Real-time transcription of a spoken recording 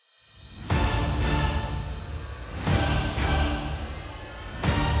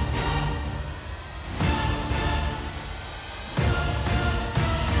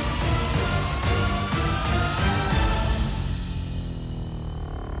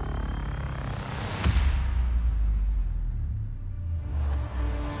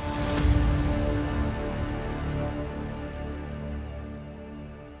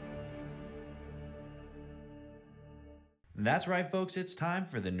That's right, folks. It's time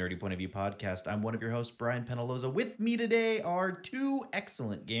for the Nerdy Point of View podcast. I'm one of your hosts, Brian Penaloza. With me today are two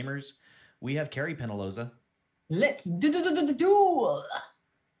excellent gamers. We have Carrie Penaloza. Let's duel.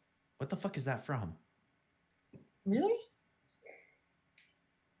 What the fuck is that from? Really?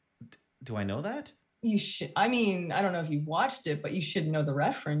 Do I know that? You should. I mean, I don't know if you've watched it, but you should know the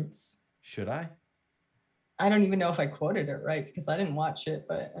reference. Should I? I don't even know if I quoted it right because I didn't watch it,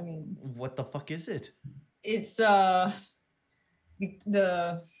 but I mean. What the fuck is it? It's the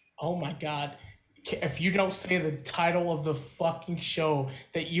Oh my god. If you don't say the title of the fucking show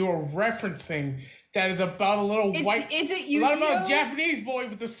that you are referencing, that is about a little white. Is it Yu-Gi-Oh? About a Japanese boy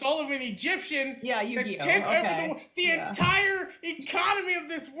with the soul of an Egyptian. Yeah, Yu-Gi-Oh. That take over Okay. the entire economy of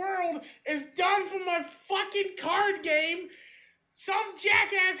this world is done for my fucking card game. Some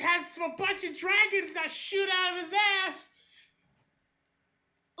jackass has a bunch of dragons that shoot out of his ass.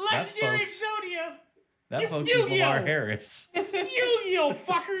 Legendary Exodia. That, folks, is Yu-Gi-Oh! Lamar Harris. Yu-Gi-Oh,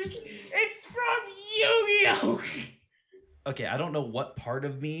 fuckers! It's from Yu-Gi-Oh! Okay, I don't know what part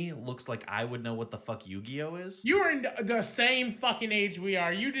of me looks like I would know what the fuck Yu-Gi-Oh is. You are in the same fucking age we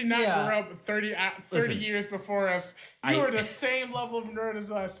are. You did not grow up 30 Listen, years before us. You are the same level of nerd as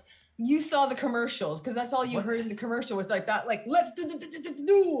us. You saw the commercials because that's all you heard in the commercial was like that, like let's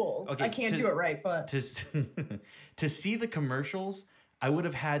duel. Okay, I can't do it right, but to see the commercials, I would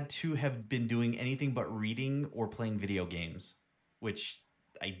have had to have been doing anything but reading or playing video games, which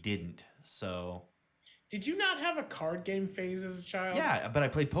I didn't. So, did you not have a card game phase as a child? Yeah, but I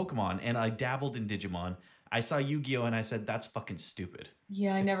played Pokemon and I dabbled in Digimon. I saw Yu-Gi-Oh and I said, that's fucking stupid.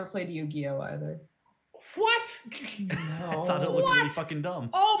 Yeah, I never played Yu-Gi-Oh either. What? No. I thought it looked really fucking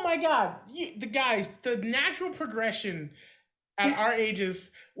dumb. Oh my god. The natural progression at our ages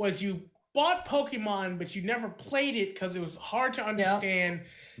was you bought Pokemon, but you never played it because it was hard to understand. Yep.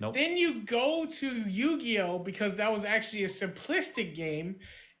 Nope. Then you go to Yu-Gi-Oh! Because that was actually a simplistic game.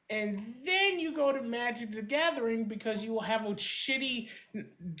 And then you go to Magic the Gathering because you will have a shitty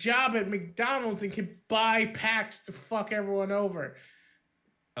job at McDonald's and can buy packs to fuck everyone over.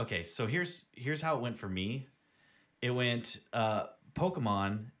 Okay, so here's how it went for me. It went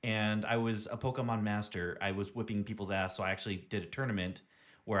Pokemon, and I was a Pokemon master. I was whipping people's ass, so I actually did a tournament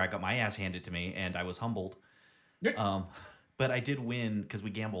where I got my ass handed to me, and I was humbled. But I did win because we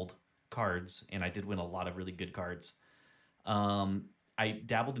gambled cards, and I did win a lot of really good cards. I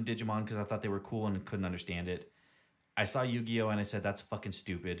dabbled in Digimon because I thought they were cool and couldn't understand it. I saw Yu-Gi-Oh! And I said, that's fucking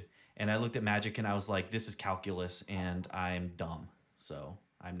stupid. And I looked at Magic, and I was like, this is calculus, and I'm dumb. So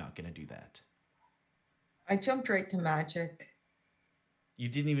I'm not going to do that. I jumped right to Magic. You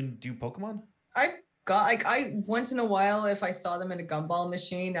didn't even do Pokemon? I once in a while, if I saw them in a gumball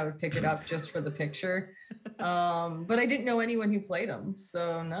machine, I would pick it up just for the picture. But I didn't know anyone who played them,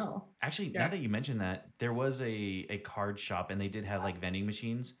 so no. Actually, now that you mention that, there was a card shop, and they did have like vending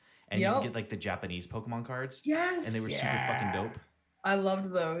machines, and you could get like the Japanese Pokemon cards. Yes. And they were super fucking dope. I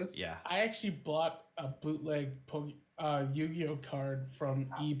loved those. Yeah. I actually bought a bootleg Yu-Gi-Oh card from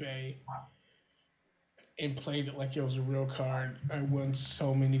eBay and played it like it was a real card. I won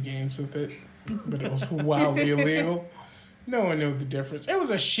so many games with it, but it was wildly illegal. No one knew the difference. It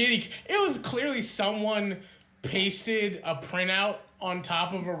was clearly someone pasted a printout on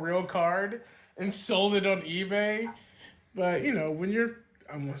top of a real card and sold it on eBay. But, when you're,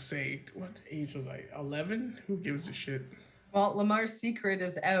 I'm going to say, what age was I? 11? Who gives a shit? Well, Lamar's secret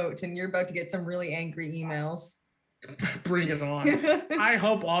is out, and you're about to get some really angry emails. Bring it on. I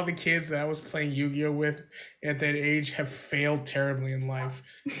hope all the kids that I was playing Yu-Gi-Oh with at that age have failed terribly in life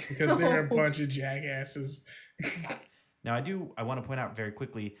because they're a bunch of jackasses. Now, I want to point out very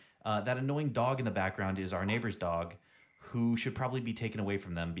quickly that annoying dog in the background is our neighbor's dog, who should probably be taken away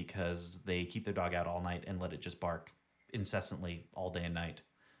from them because they keep their dog out all night and let it just bark incessantly all day and night.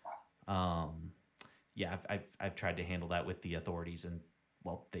 Yeah, I've tried to handle that with the authorities, and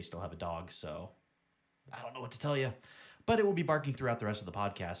well, they still have a dog, so I don't know what to tell you. But it will be barking throughout the rest of the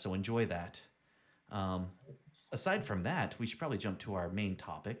podcast, so enjoy that. Aside from that, we should probably jump to our main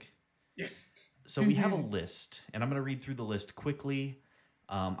topic. Yes. So we have a list, and I'm going to read through the list quickly.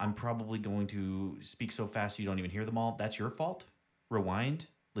 I'm probably going to speak so fast you don't even hear them all. That's your fault. Rewind.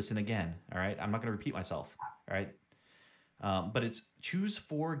 Listen again. All right? I'm not going to repeat myself. All right? But it's choose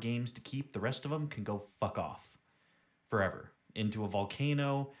 4 games to keep. The rest of them can go fuck off forever into a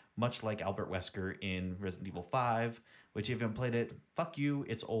volcano, much like Albert Wesker in Resident Evil 5, which if you haven't played it, fuck you.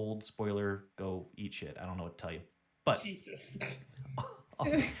 It's old. Spoiler. Go eat shit. I don't know what to tell you. But Jesus.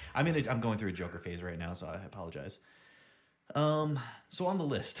 I'm going through a Joker phase right now, so I apologize. So on the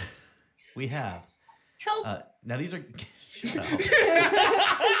list, we have help. Now these are shut up.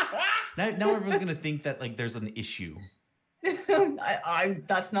 now everyone's gonna think that like there's an issue I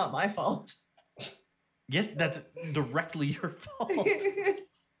that's not my fault. Yes, that's directly your fault.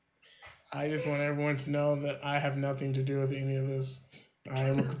 I just want everyone to know that I have nothing to do with any of this. I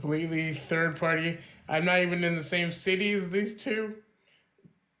am a completely third party. I'm not even in the same city as these two.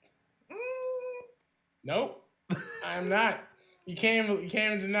 Nope, I'm not. You can't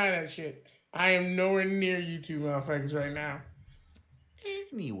even deny that shit. I am nowhere near you two motherfuckers right now.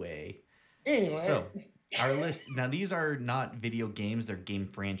 Anyway, Anyway, so our list now, these are not video games, they're game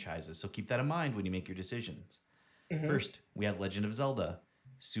franchises, so keep that in mind when you make your decisions. First, we have Legend of Zelda,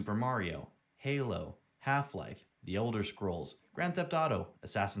 Super Mario, Halo, Half-Life, The Elder Scrolls, Grand Theft Auto,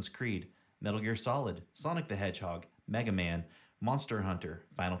 Assassin's Creed, Metal Gear Solid, Sonic the Hedgehog, Mega Man, Monster Hunter,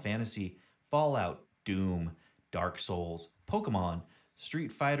 Final Fantasy, Fallout, Doom, Dark Souls, Pokemon,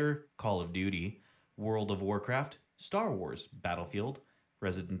 Street Fighter, Call of Duty, World of Warcraft, Star Wars, Battlefield,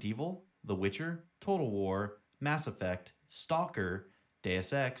 Resident Evil, The Witcher, Total War, Mass Effect, Stalker,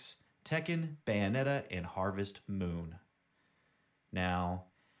 Deus Ex, Tekken, Bayonetta, and Harvest Moon. Now,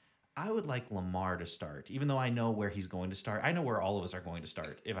 I would like Lamar to start, even though I know where he's going to start. I know where all of us are going to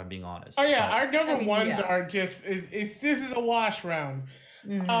start, if I'm being honest. oh yeah, But- our number I mean, ones yeah. are just this is a wash round.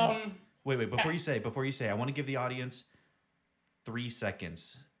 Mhm. Wait, before you say, I want to give the audience 3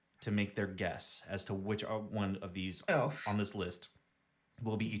 seconds to make their guess as to which one of these Oh. on this list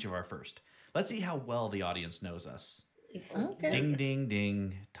will be each of our first. Let's see how well the audience knows us. Okay. Ding, ding,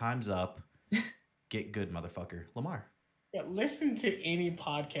 ding. Time's up. Get good, motherfucker. Lamar. Yeah, listen to any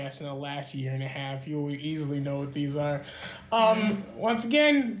podcast in the last year and a half. You will easily know what these are. Once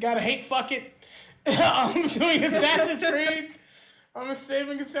again, gotta hate fuck it. I'm doing Assassin's Creed. I'm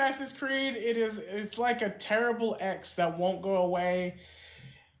saving Assassin's Creed. It's like a terrible ex that won't go away.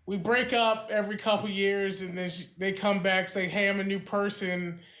 We break up every couple years, and then they come back, say, "Hey, I'm a new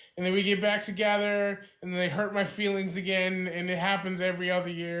person," and then we get back together, and then they hurt my feelings again, and it happens every other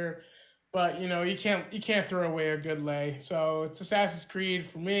year. But you know, you can't throw away a good lay. So it's Assassin's Creed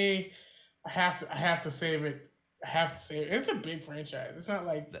for me. I have to save it. I have to save it. It's a big franchise. It's not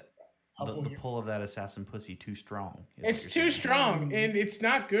like The pull of that assassin pussy too strong. is what it's you're too saying. strong, and it's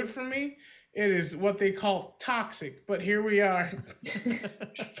not good for me. It is what they call toxic. But here we are.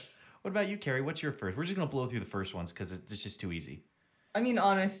 What about you, Carrie? What's your first? We're just going to blow through the first ones because it's just too easy. I mean,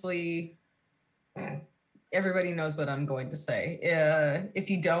 honestly, everybody knows what I'm going to say. If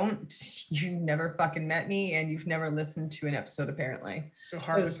you don't, you never fucking met me and you've never listened to an episode, apparently. So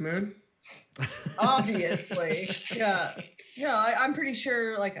Harvest Moon. Obviously. Yeah. Yeah, I'm pretty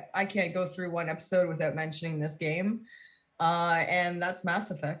sure like I can't go through one episode without mentioning this game. And that's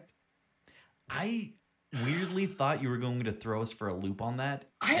Mass Effect. I weirdly thought you were going to throw us for a loop on that.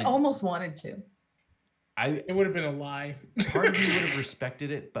 I and almost wanted to. It would have been a lie. Part of me would have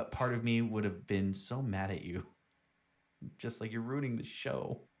respected it, but part of me would have been so mad at you. Just like you're ruining the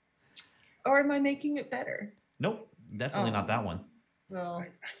show. Or am I making it better? Nope, definitely not that one. Well, I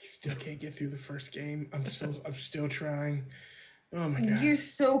still can't get through the first game. I'm still trying. Oh my god. you're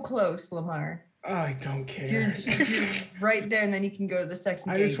so close, Lamar. I don't You're, care. you're right there, and then you can go to the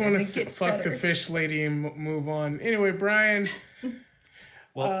second I game. just want and it to gets fuck better. the fish lady and move on. Anyway, Brian.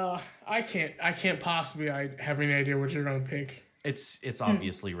 Well, I can't possibly have any idea what you're gonna pick. it's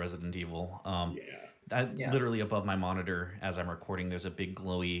obviously Resident Evil. Yeah. Literally above my monitor as I'm recording, there's a big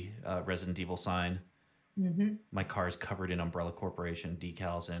glowy Resident Evil sign. Mhm. My car is covered in Umbrella Corporation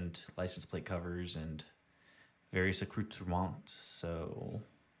decals and license plate covers and various accoutrements. So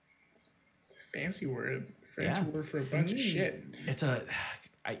Fancy word. Fancy Yeah. word for a bunch of shit. it's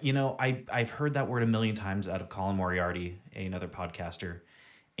I've heard that word a million times out of Colin Moriarty, another podcaster,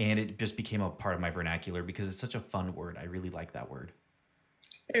 and it just became a part of my vernacular because it's such a fun word. I really like that word.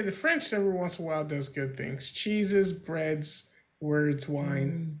 Hey, the French every once in a while does good things. Cheeses, breads, words,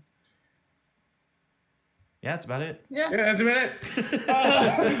 wine. Yeah, that's about it. Yeah. Yeah, that's a minute.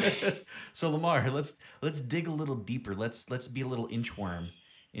 So Lamar, let's dig a little deeper. Let's be a little inchworm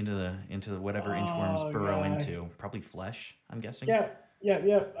into whatever inchworms burrow God. into. Probably flesh, I'm guessing. Yeah.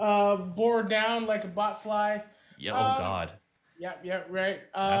 Bore down like a bot fly. Yeah. Oh God, Yeah, right.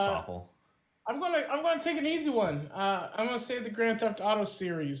 that's awful. I'm gonna take an easy one. I'm gonna say the Grand Theft Auto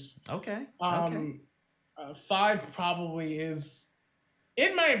series. Okay. 5 probably is,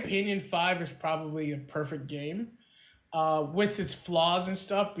 in my opinion, 5 is probably a perfect game, with its flaws and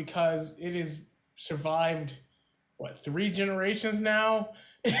stuff because it has survived 3 generations now.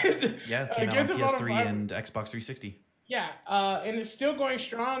 Yeah, came out Grand on Theft Auto PS3 5 and Xbox 360. Yeah, and it's still going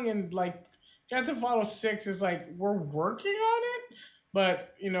strong, and like Grand Theft Auto 6 is like we're working on it,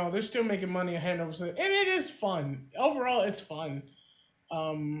 but you know they're still making money 100%, and it is fun. Overall, it's fun.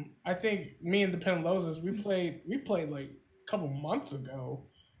 I think me and the Penlozas we played like a couple months ago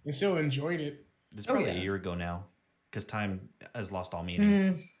and still enjoyed it. It's Oh, probably yeah. a year ago now because time has lost all meaning.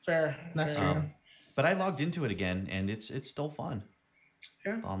 Mm, Fair. That's fair. true. But I logged into it again, and it's still fun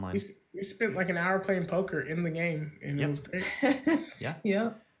Yeah. online. We spent like an hour playing poker in the game, and Yep. it was great. Yeah.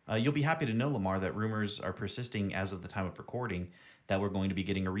 Yeah. You'll be happy to know, Lamar, that rumors are persisting as of the time of recording that we're going to be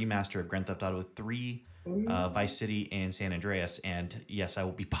getting a remaster of Grand Theft Auto 3, Vice City, and San Andreas. And yes, I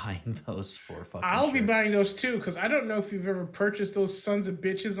will be buying those for fucking I'll be sure. buying those too, because I don't know if you've ever purchased those sons of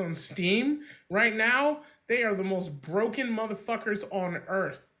bitches on Steam. Right now, they are the most broken motherfuckers on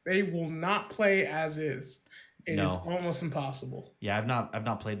earth. They will not play as is. It is No. almost impossible. Yeah, I've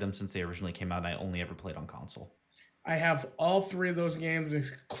not played them since they originally came out, and I only ever played on console. I have all 3 of those games,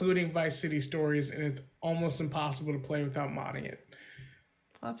 including Vice City Stories, and it's almost impossible to play without modding it.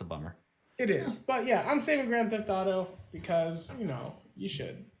 Well, that's a bummer. It is. But yeah, I'm saving Grand Theft Auto because, you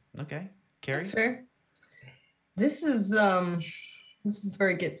should. Okay. Carrie? That's fair. This is where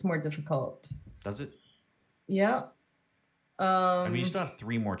it gets more difficult. Does it? Yeah. I mean, you still have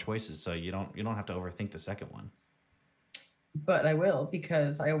 3 more choices, so you don't have to overthink the second one. But I will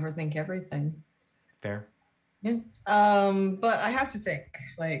because I overthink everything. Fair. Yeah. But I have to think,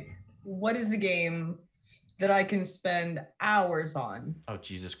 like, what is a game that I can spend hours on Oh,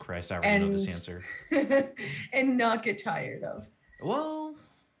 Jesus Christ. I already know this answer. and not get tired of? Well,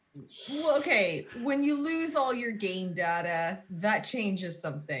 Well, okay, when you lose all your game data, that changes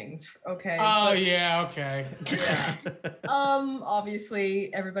some things. Okay. Oh, but, yeah, okay. yeah.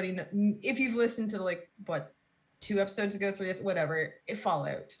 Obviously, everybody, if you've listened to like what 2 episodes ago, 3, whatever,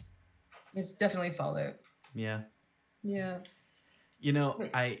 Fallout. It's definitely Fallout. yeah. Yeah. You know,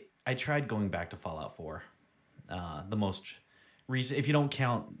 I tried going back to Fallout 4. The most recent, if you don't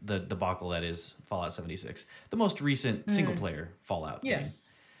count the debacle that is Fallout 76, the most recent single player Fallout Yeah. game.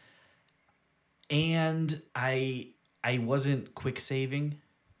 And I wasn't quick saving,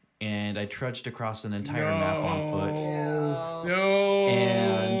 and I trudged across an entire map on foot. Yeah. No.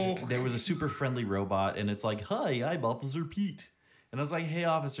 And there was a super friendly robot, and it's like, "Hi, I'm Officer Pete." And I was like, "Hey,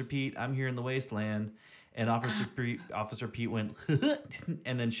 Officer Pete, I'm here in the wasteland." And Officer Pete went,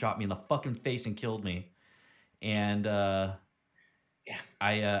 and then shot me in the fucking face and killed me. And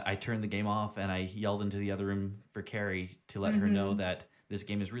I turned the game off, and I yelled into the other room for Carrie to let her know that this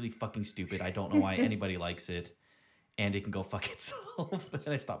game is really fucking stupid. I don't know why anybody likes it, and it can go fuck itself.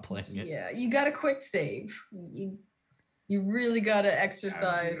 And I stopped playing it. Yeah, you got to quick save. You really got to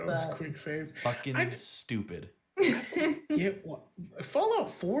exercise Those that. quick saves. Fucking stupid. Yeah, well,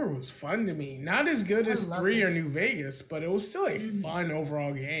 Fallout 4 was fun to me. Not as good as love 3 it. or New Vegas, but it was still a fun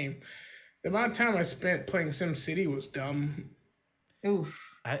overall game. The amount of time I spent playing SimCity was dumb.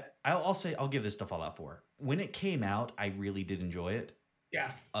 Oof. I'll give this to Fallout 4. When it came out, I really did enjoy it.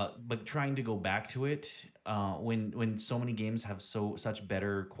 Yeah. But trying to go back to it, when so many games have such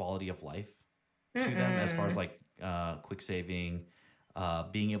better quality of life to them, as far as like quick saving,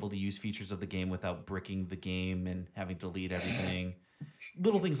 being able to use features of the game without bricking the game and having to delete everything,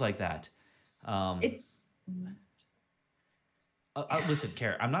 little things like that. It's Listen,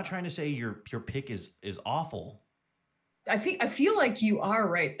 Kara, I'm not trying to say your pick is awful. I feel like you are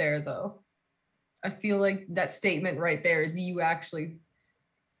right there though. I feel like that statement right there is you actually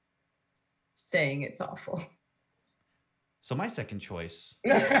saying it's awful. So my second choice.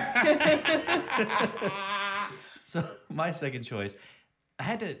 I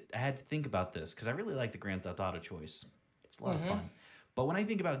had to think about this because I really like the Grand Theft Auto choice. It's a lot of fun. But when I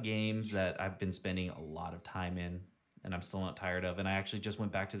think about games that I've been spending a lot of time in and I'm still not tired of, and I actually just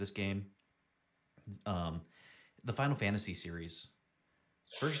went back to this game, the Final Fantasy series.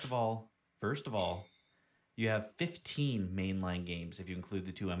 First of all, you have 15 mainline games if you include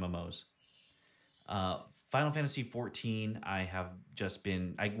the 2 MMOs. Final Fantasy 14, I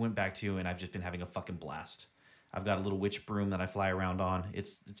went back to, and I've just been having a fucking blast. I've got a little witch broom that I fly around on.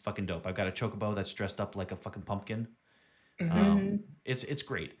 It's fucking dope. I've got a chocobo that's dressed up like a fucking pumpkin. It's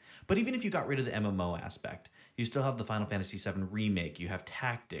great. But even if you got rid of the MMO aspect, you still have the Final Fantasy VII Remake. You have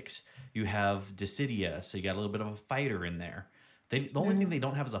Tactics. You have Dissidia, so you got a little bit of a fighter in there. The only thing they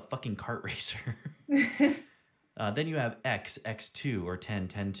don't have is a fucking kart racer. Then you have X, X2, or 10,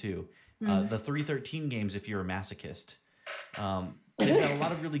 10-2. The 313 games if you're a masochist. They've got a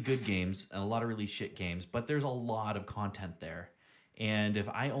lot of really good games and a lot of really shit games, but there's a lot of content there. And if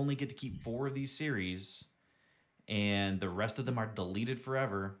I only get to keep 4 of these series and the rest of them are deleted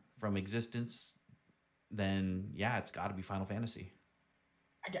forever from existence, then yeah, it's got to be Final Fantasy.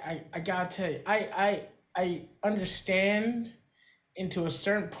 I gotta tell you, I understand, and to a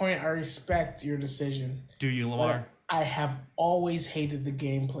certain point, I respect your decision. Do you, Lamar? But I have always hated the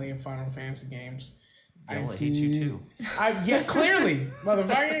gameplay in Final Fantasy games. Bill, it hates you too. Yeah, clearly,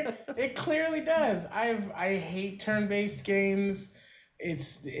 motherfucker. It clearly does. I hate turn-based games.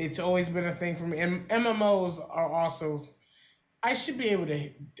 It's always been a thing for me. And MMOs are also. I should be able to.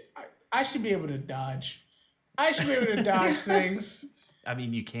 I should be able to dodge. I should be able to dodge things. I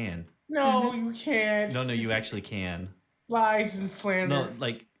mean, you can. No, you can't. No, you actually can. Lies and slander. No,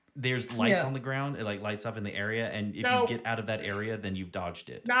 like there's lights on the ground. It like lights up in the area, and if you get out of that area, then you've dodged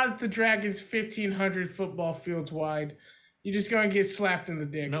it. Not the dragon's 1,500 football fields wide. You're just gonna get slapped in the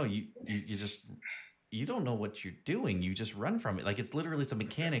dick. No, you just you don't know what you're doing. You just run from it. Like it's literally it's a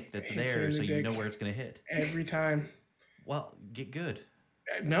mechanic that's there, so you know where it's gonna hit every time. Well, get good.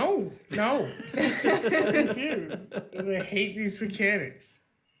 No. I'm confused. I hate these mechanics.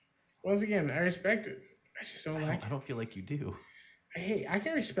 Once again, I respect it. I just don't like it. I don't feel like you do. I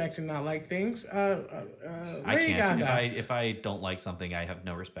can respect and not like things. I can't. If I don't like something, I have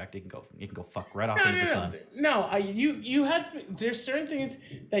no respect. You can go fuck right off into the sun. No, you have. There's certain things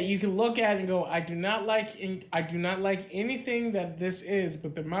that you can look at and go, I do not like anything that this is,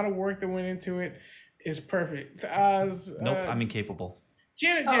 but the amount of work that went into it is perfect. Nope, I'm incapable.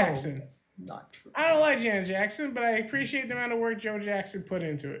 Janet Jackson. That's not true. I don't like Janet Jackson, but I appreciate the amount of work Joe Jackson put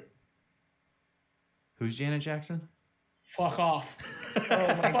into it. Who's Janet Jackson? Fuck off. Oh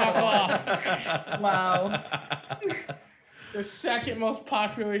my Fuck off. Wow. The second most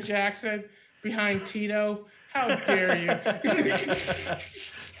popular Jackson behind Tito. How dare you?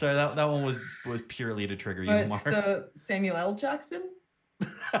 Sorry, that one was purely to trigger you, Mark. So Samuel L. Jackson?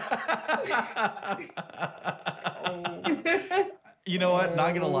 You know what?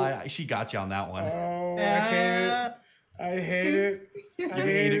 Not gonna lie, she got you on that one. Oh, I hate it. I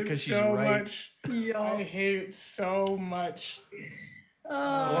hate it because she's so much. I hate it so much.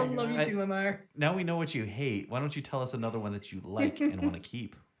 Oh, love you too, Lamar. Now we know what you hate. Why don't you tell us another one that you like and want to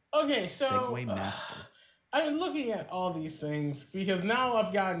keep? Okay, so Segway Master. I've been looking at all these things because now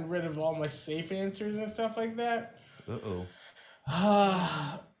I've gotten rid of all my safe answers and stuff like that.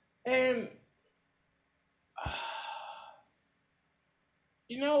 And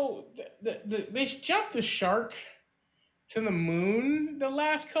you know, they jumped the shark to the moon the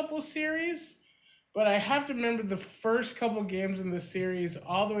last couple series, but I have to remember the first couple games in the series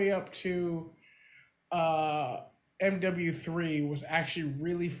all the way up to MW3 was actually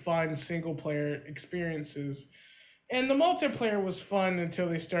really fun single player experiences. And the multiplayer was fun until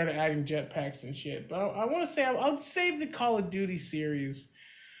they started adding jetpacks and shit. But I want to say I would save the Call of Duty series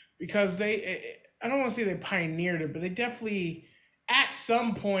because I don't want to say they pioneered it, but they definitely, at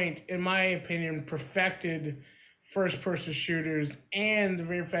some point, in my opinion, perfected first-person shooters, and the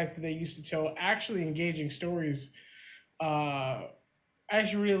very fact that they used to tell actually engaging stories. I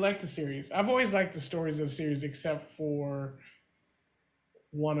actually really like the series. I've always liked the stories of the series, except for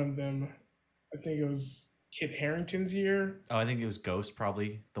one of them. I think it was Kit Harington's year. Oh, I think it was Ghost,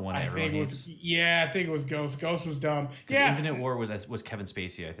 probably the one everyone hates. I think it was Ghost. Ghost was dumb. Yeah, Infinite War was Kevin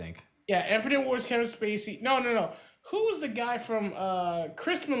Spacey, I think. Yeah, Infinite War was Kevin Spacey. No. Who was the guy from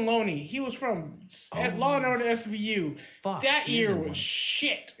Chris Maloney? He was from Law and Order SVU. Fuck, that year was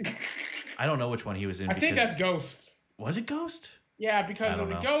shit. I don't know which one he was in. I think that's Ghost. Was it Ghost? Yeah, because of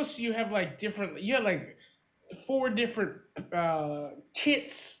the Ghost, you have like 4 different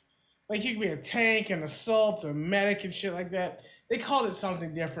kits. Like you could be a tank, an assault, a medic, and shit like that. They called it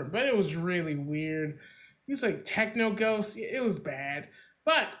something different, but it was really weird. He was like Techno Ghost. It was bad.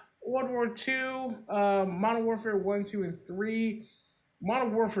 But World War II, Modern Warfare 1, 2, and 3.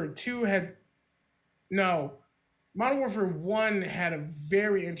 Modern Warfare 2 Modern Warfare 1 had a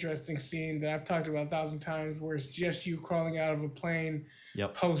very interesting scene that I've talked about 1,000 times where it's just you crawling out of a plane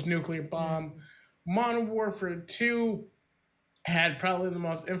post-nuclear bomb. Modern Warfare 2 had probably the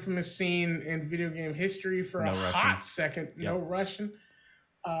most infamous scene in video game history for hot second. No Russian.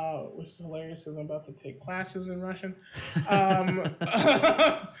 Which is hilarious because I'm about to take classes in Russian.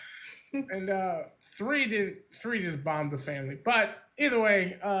 And 3 just bombed the family. But either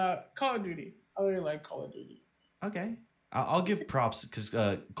way, Call of Duty. I really like Call of Duty. Okay. I'll give props because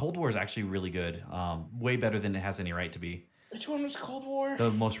Cold War is actually really good. Way better than it has any right to be. Which one was Cold War?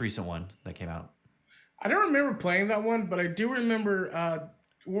 The most recent one that came out. I don't remember playing that one, but I do remember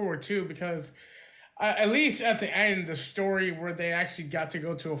World War II because at least at the end, the story where they actually got to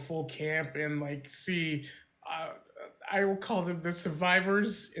go to a full camp and like see, I will call them the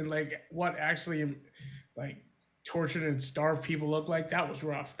survivors and like what actually like tortured and starved people look like. That was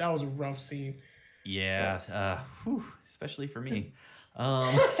rough. That was a rough scene. Yeah, especially for me.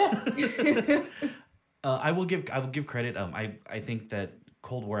 I will give credit. I think that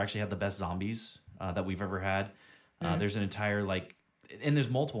Cold War actually had the best zombies that we've ever had. There's an entire and there's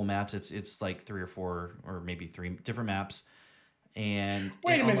multiple maps. It's like 3 or 4 or maybe 3 different maps. And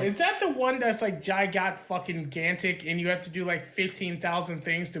Wait a and, minute, like, is that the one that's like gigantic and you have to do like 15,000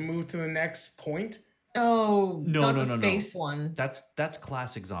 things to move to the next point? Oh, No, not no, the no, no. space one. that's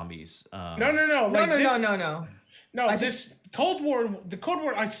classic zombies. No. No, Like no, this, no, no, no. No, I this Cold War, the Cold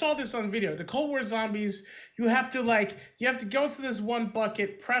War, I saw this on video. The Cold War zombies, you have to go to this one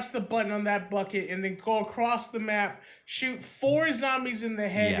bucket, press the button on that bucket, and then go across the map, shoot 4 zombies in the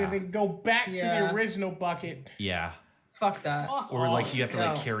head, Yeah. and then go back to Yeah. the original bucket. Yeah. Fuck that. Fuck Or like off. you have to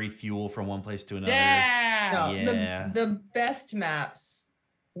No. like carry fuel from one place to another. Yeah. No, Yeah. the best maps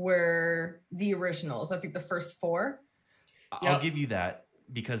were the originals. I think the first 4. I'll Yep. give you that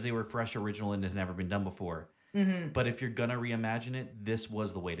because they were fresh, original, and had never been done before. Mm-hmm. But if you're gonna reimagine it, this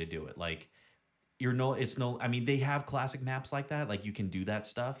was the way to do it. Like, I mean, they have classic maps like that. Like, you can do that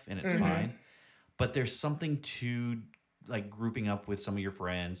stuff and it's Mhm. fine. But there's something to like grouping up with some of your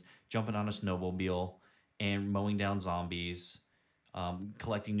friends, jumping on a snowmobile, and mowing down zombies,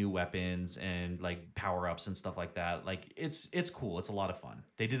 collecting new weapons and like power ups and stuff like that. Like, it's cool. It's a lot of fun.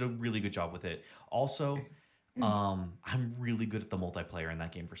 They did a really good job with it. Also, I'm really good at the multiplayer in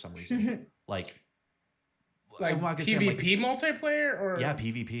that game for some reason. Like Like I'm not gonna say I'm, like, PvP multiplayer or yeah,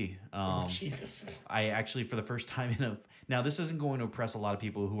 PvP. Oh, Jesus. I actually, for the first time now this isn't going to impress a lot of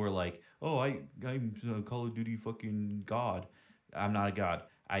people who are like, oh, I'm Call of Duty fucking god. I'm not a god.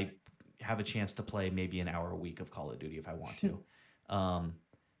 I have a chance to play maybe an hour a week of Call of Duty if I want to.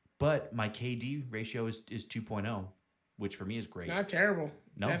 But my KD ratio is 2.0, which for me is great. It's not terrible.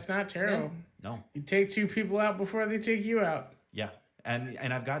 No. That's not terrible. No, You take 2 people out before they take you out. yeah, and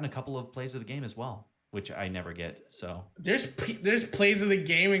I've gotten a couple of plays of the game as well, which I never get. So There's plays of the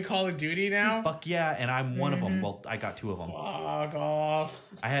game in Call of Duty now. fuck yeah, and I'm one of them. Mhm. Well, I got 2 of them. Fuck off.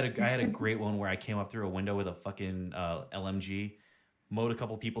 I had a great one where I came up through a window with a fucking LMG, mowed a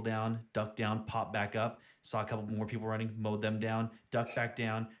couple people down, ducked down, popped back up, saw a couple more people running, mowed them down, ducked back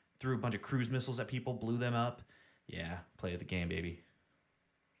down, threw a bunch of cruise missiles at people, blew them up. Yeah, play the game, baby.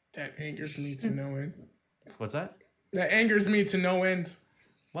 That angers me to no end. What's that? That angers me to no end.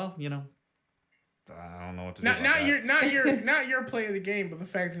 Well, I don't know what to do. Not about that. not your play of the game, but the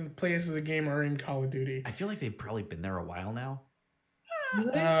fact that the plays of the game are in Call of Duty. I feel like they've probably been there a while now.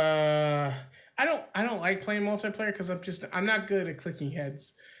 I don't like playing multiplayer because I'm not good at clicking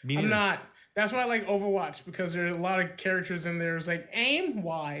heads. Me I'm neither. not. That's why I like Overwatch because there are a lot of characters in there. It's like aim,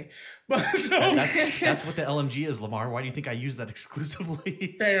 why? But so That's what the LMG is, Lamar. Why do you think I use that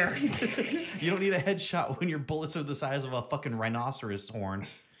exclusively? fair. You don't need a headshot when your bullets are the size of a fucking rhinoceros horn.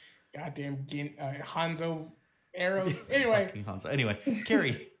 Goddamn Hanzo arrows. Anyway, Fucking Hanzo. Anyway,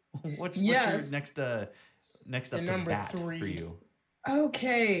 Carrie, what's Yes. your next up to number bat for 3. you?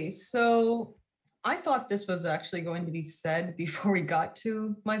 Okay, so I thought this was actually going to be said before we got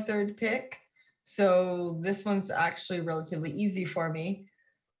to my 3rd pick. So this one's actually relatively easy for me.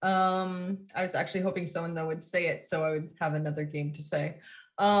 I was actually hoping someone though would say it so I would have another game to say.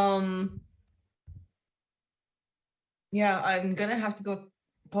 Yeah, I'm gonna have to go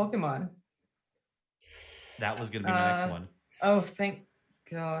with Pokemon. That was gonna be my next one. Oh, thank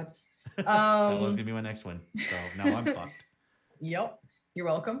God. That was gonna be my next one. So now I'm fucked. Yep, you're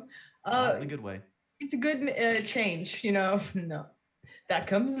welcome. Not in a good way. It's a good change, No, that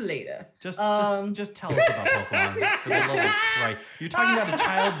comes later. Just Um, tell us about Pokemon for the love of Christ. You're talking about a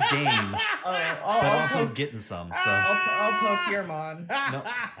child's game, Oh, but I'll also poke, getting some. So I'll poke your mon. No,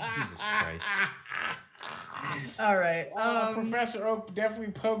 Jesus Christ. All right. Professor Oak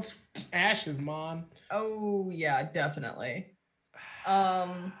definitely poked Ash's mom. Oh yeah, definitely.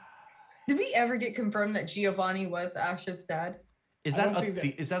 Did we ever get confirmed that Giovanni was Ash's dad? is I that don't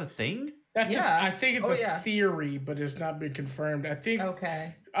think is that a thing? Yeah. I think it's Oh, a yeah. theory, but it's not been confirmed. I think.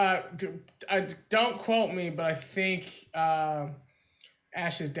 Okay. Don't quote me, but I think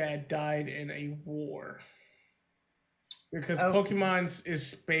Ash's dad died in a war. Because Oh. Pokemon's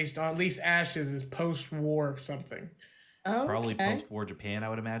is based on, at least Ash's is post-war of something. Okay. Probably post-war Japan, I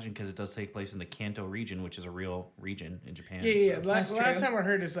would imagine, because it does take place in the Kanto region, which is a real region in Japan. Yeah. so- Last That's true. time I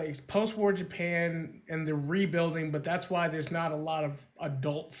heard it's like it's post-war Japan and the rebuilding, but that's why there's not a lot of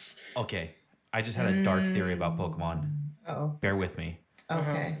adults. Okay, I just had a dark theory about Pokemon. Oh. Bear with me.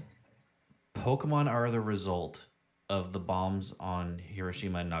 Okay. Pokemon are the result of the bombs on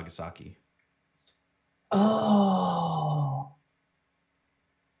Hiroshima and Nagasaki. Oh.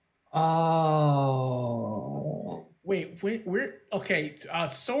 Oh. Wait, we're okay.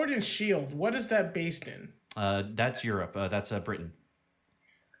 Sword and Shield. What is that based in? That's Europe. That's Britain.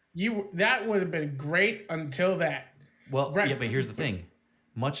 That would have been great until that. Well, Right. yeah, but here's the thing.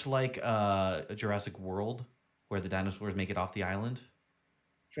 Much like Jurassic World, where the dinosaurs make it off the island,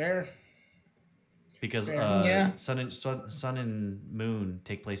 Fair. Because Fair. Yeah. Sun and Moon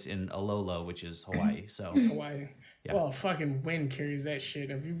take place in Alola, which is Hawaii. So Hawaii. Yeah. Well, fucking wind carries that shit.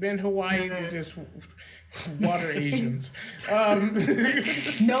 If you've been Hawaii, they're just water Asians.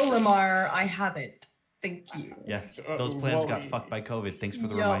 No, Lamar, I haven't. Thank you. yeah, those plans got Whoa. fucked by COVID. Thanks for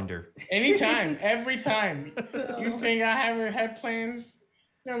the Yup. reminder. Anytime, every time. You think I haven't had plans?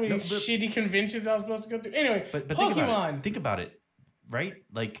 You know how many No, but- shitty conventions I was supposed to go to? Anyway, But Pokemon. think about it, right?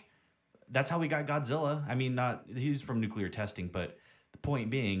 Like that's how we got Godzilla. I mean, not he's from nuclear testing, but the point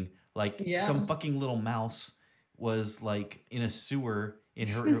being, like Yeah. some fucking little mouse was like in a sewer in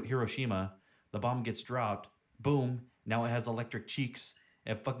Hiroshima. The bomb gets dropped. Boom! Now it has electric cheeks.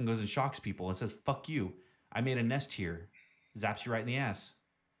 It fucking goes and shocks people and says, "Fuck you! I made a nest here." Zaps you right in the ass.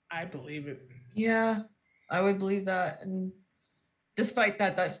 I believe it. Yeah, I would believe that. And despite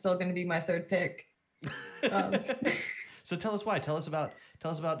that, that's still going to be my third pick. Um, So tell us why. Tell us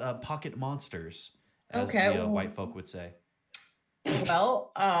about pocket monsters, as Okay, the well- white folk would say.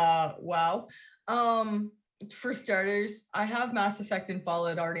 Well, for starters, I have Mass Effect and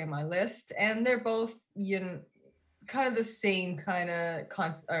Fallout already on my list, and they're both, kind of the same kind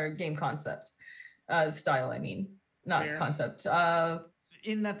of game concept, style. I mean, not Fair. concept.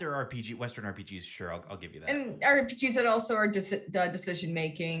 In that they're Western RPGs, sure, I'll give you that. And RPGs that also are decision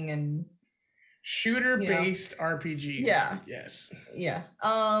making and Shooter-based RPGs. Yeah. Yes. yeah.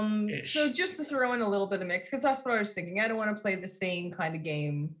 Ish. So just to throw in a little bit of mix, because that's what I was thinking. I don't want to play the same kind of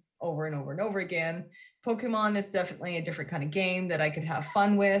game over and over and over again. Pokemon is definitely a different kind of game that I could have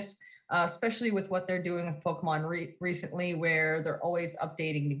fun with, especially with what they're doing with Pokemon recently, where they're always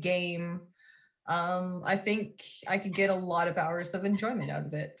updating the game. I think I could get a lot of hours of enjoyment out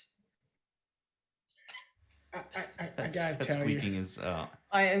of it. I gotta That tell squeaking you. is I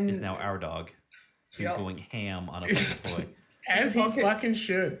am now our dog. He's Yep. going ham on a fucking toy. As he Okay. fucking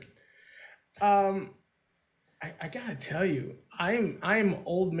should. I gotta tell you, I'm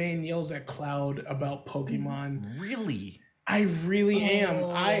old man yells at cloud about Pokemon. Really? I really am. Oh.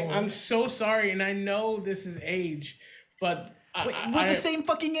 I'm so sorry, and I know this is age, but Wait, we're the same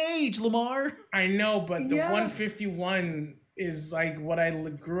fucking age, Lamar. I know, but the Yeah. 151 is like what I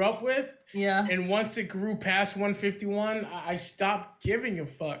grew up with, yeah. and once it grew past 151, I stopped giving a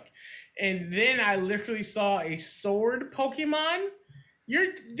fuck. And then I literally saw a sword Pokemon.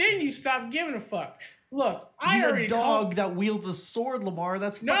 Then you stop giving a fuck. Look, He's I a already dog called. that wields a sword, Lamar.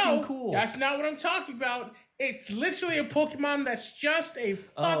 That's fucking No, cool. that's not what I'm talking about. It's literally a Pokemon that's just a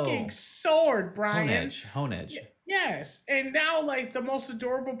fucking sword, Brian. Honedge. Yes, and now like the most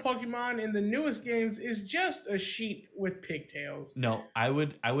adorable Pokemon in the newest games is just a sheep with pigtails. No, I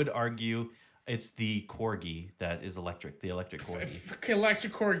would argue it's the corgi that is electric. The electric corgi.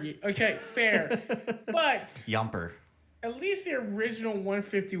 Electric Corgi. Okay, fair. But Yumper. at least the original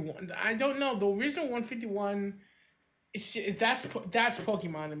 151. I don't know. The original 151. That's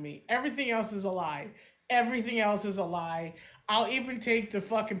Pokemon to me. Everything else is a lie. Everything else is a lie. I'll even take the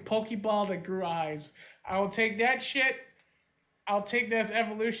fucking Pokeball that grew eyes. I will take that shit. I'll take that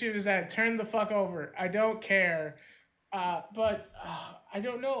evolution as that turn the fuck over. I don't care. But I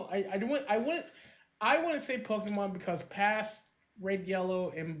don't know. I wouldn't say Pokemon because past Red,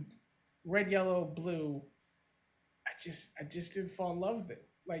 Yellow, Blue, I just didn't fall in love with it.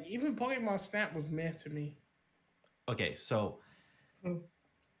 Like even Pokemon Snap was meant to me. Okay, so Mm.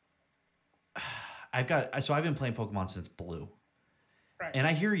 I've been playing Pokemon since Blue. Right. And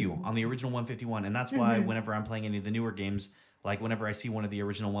I hear you on the original 151, and that's why Mhm. whenever I'm playing any of the newer games, like whenever I see one of the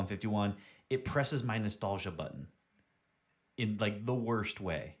original 151, it presses my nostalgia button in like the worst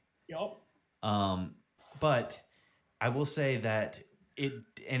way. Yup. But I will say that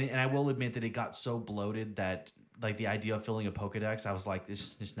and I will admit that it got so bloated that like the idea of filling a Pokedex, I was like,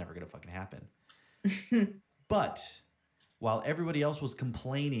 this is never gonna fucking happen. But while everybody else was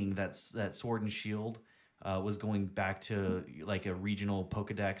complaining that Sword and Shield was going back to like a regional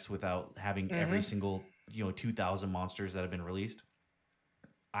Pokedex without having every single 2,000 monsters that have been released,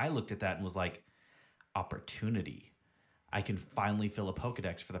 I looked at that and was like, opportunity. I can finally fill a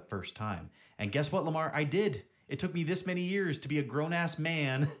Pokedex for the first time. And guess what, Lamar? I did. It took me this many years to be a grown-ass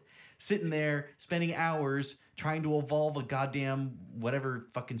man sitting there spending hours trying to evolve a goddamn whatever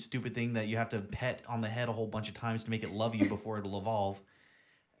fucking stupid thing that you have to pet on the head a whole bunch of times to make it love you before it'll evolve.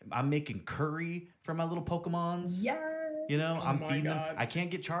 I'm making curry for my little Pokemons. Yeah. I'm my feeding God. them. I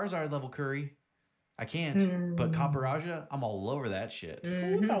can't get Charizard level curry. I can't. But Capparaja, I'm all over that shit.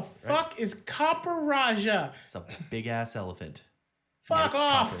 Who the fuck is Capparaja? It's a big ass elephant. Fuck Yeah,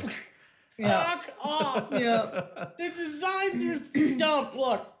 off. copper. Yeah. Fuck off. Yeah. The designs are dumb.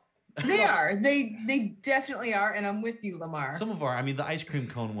 Look, They are. They definitely are, and I'm with you, Lamar. Some of our, I mean, the ice cream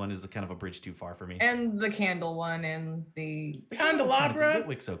cone one is kind of a bridge too far for me. And the candle one and the Candelabra.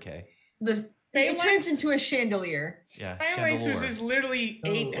 Litwick's okay. it Phalanx? turns into a chandelier. Yeah. Phalanx was Chandelure. just literally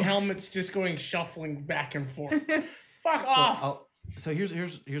 8 Oh. helmets just going shuffling back and forth. Fuck So, off. so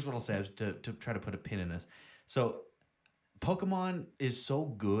here's what I'll say to try to put a pin in this. So Pokemon is so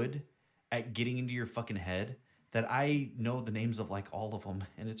good at getting into your fucking head that I know the names of like all of them,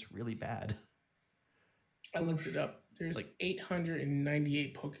 and it's really bad. I looked it up. There's Like-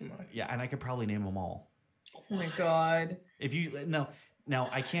 898 Pokemon. Yeah, and I could probably name them all. Oh my god. If you now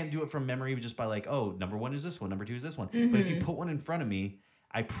I can't do it from memory just by like, oh, number 1 is this one, number 2 is this one. But if you Mhm. put one in front of me,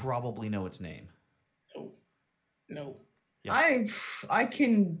 I probably know its name. No. Yeah. I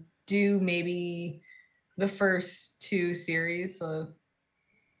can do maybe the first 2 series,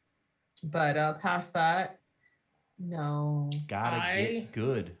 but past that, no. Gotta I- get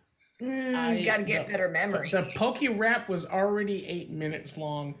good. Gotta get better memory. The Poke Rap was already 8 minutes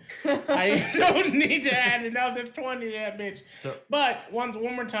long. I don't need to add another 20 to that bitch. So But one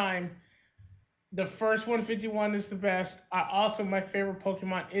more time, the first 151 is the best. My favorite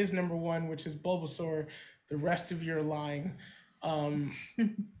Pokemon is number 1, which is Bulbasaur. The rest of you are lying.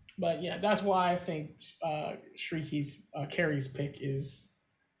 But yeah, that's why I think Shrieky's Carrie's pick is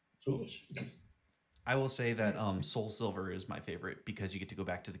foolish. I will say that Soul Silver is my favorite because you get to go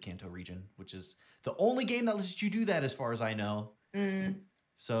back to the Kanto region, which is the only game that lets you do that as far as I know.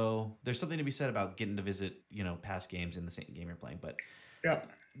 So there's something to be said about getting to visit, past games in the same game you're playing. But Yeah.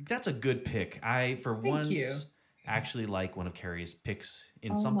 that's a good pick. I, for Thank once, you. actually like one of Carrie's picks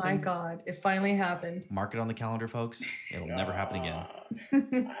in Oh something. my god, it finally happened. Mark it on the calendar, folks. It'll never happen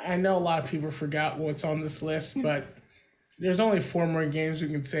again. I know a lot of people forgot what's on this list, but there's only 4 more games we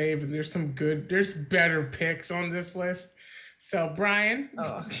can save, and there's better picks on this list. So Brian,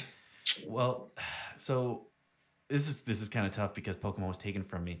 Oh. Well, so this is kind of tough because Pokemon was taken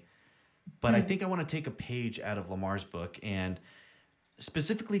from me. But I think I want to take a page out of Lamar's book and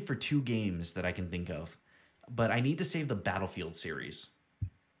specifically for 2 games that I can think of. But I need to save the Battlefield series.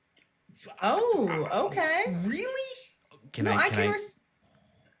 Oh, okay. really? Can No, I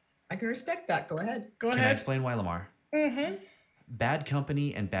I can respect that. Go ahead. Go can I ahead. explain why, Lamar? Mm-hmm. Bad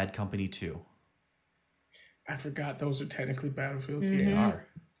Company and Bad Company 2. I forgot those are technically Battlefield. Mhm. They games. are.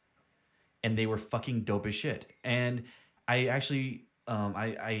 And they were fucking dope as shit. And I actually,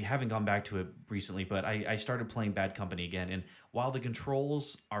 I haven't gone back to it recently, but I started playing Bad Company again. And while the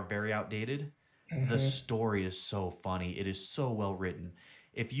controls are very outdated, the story is so funny. It is so well written.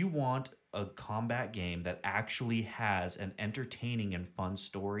 If you want a combat game that actually has an entertaining and fun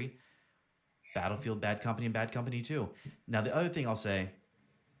story, Battlefield, Bad Company, and Bad Company 2. Now, the other thing I'll say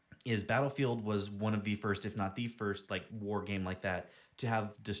is Battlefield was one of the first, if not the first, like war game like that to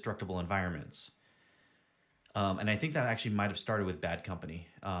have destructible environments. And I think that actually might have started with Bad Company.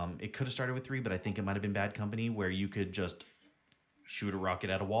 It could have started with 3, but I think it might have been Bad Company where you could just shoot a rocket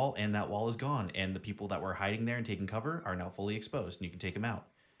at a wall and that wall is gone. And the people that were hiding there and taking cover are now fully exposed and you can take them out.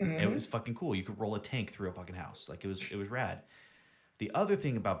 And it was fucking cool. You could roll a tank through a fucking house. Like it was rad. The other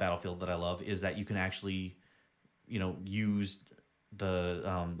thing about Battlefield that I love is that you can actually, use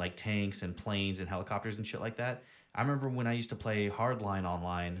the like tanks and planes and helicopters and shit like that. I remember when I used to play Hardline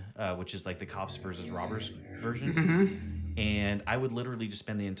online, which is like the cops versus robbers version, and I would literally just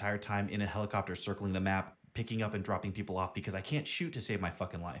spend the entire time in a helicopter circling the map, picking up and dropping people off because I can't shoot to save my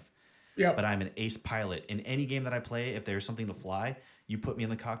fucking life. Yeah. But I'm an ace pilot. In any game that I play, if there's something to fly, you put me in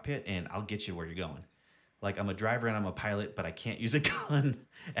the cockpit and I'll get you where you're going. Like I'm a driver and I'm a pilot, but I can't use a gun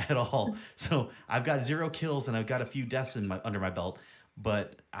at all. So I've got 0 kills and I've got a few deaths under my belt,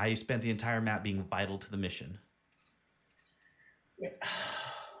 but I spent the entire map being vital to the mission.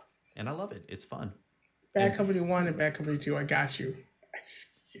 And I love it. It's fun. Bad Company 1 and Bad Company 2, I got you. I just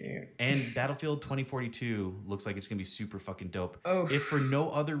can't. And Battlefield 2042 looks like it's going to be super fucking dope. Oh. If for no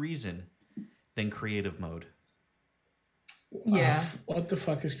other reason than creative mode. Yeah. What the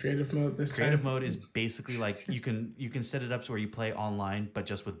fuck is creative mode this Creative time? mode is basically like you can set it up to where you play online but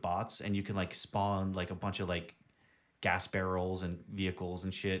just with bots and you can like spawn like a bunch of like gas barrels and vehicles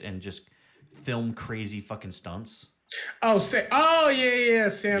and shit and just film crazy fucking stunts. Oh, yeah,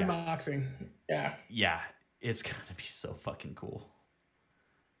 sandboxing. Yeah. Yeah, it's going to be so fucking cool.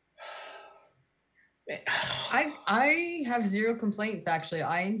 I have 0 complaints actually.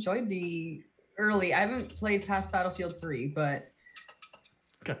 I enjoyed the early. I haven't played past Battlefield 3, but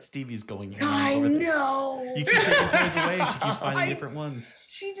Got Stevie's going. I over there. know. You keep taking toys away and she keeps finding I- different ones.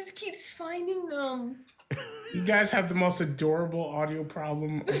 She just keeps finding them. You guys have the most adorable audio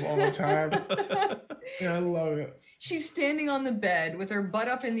problem of all time. I love it. She's standing on the bed with her butt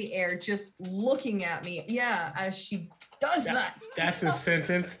up in the air, just looking at me. Yeah, as she does that. That's a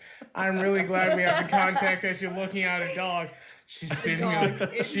sentence. I'm really glad we have the context as you're looking at a dog. She's sitting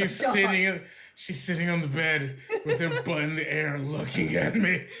she's sitting on the bed with her butt in the air looking at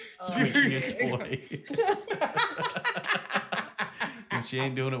me. Squeaking a toy. And she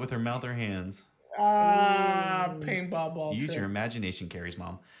ain't doing it with her mouth or hands. Paintball ball. Use your imagination, Carrie's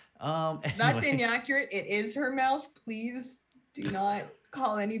mom. That's Anyway. inaccurate. It is her mouth. Please do not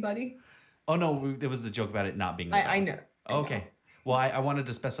call anybody. Oh no, it was the joke about it not being. the I mouth. know. I know. Okay. Well, I wanted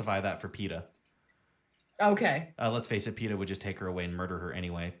to specify that for PETA. Okay. Let's face it, PETA would just take her away and murder her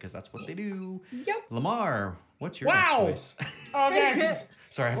anyway, because that's what they do. Yep. Lamar, what's your Wow. next choice? Okay.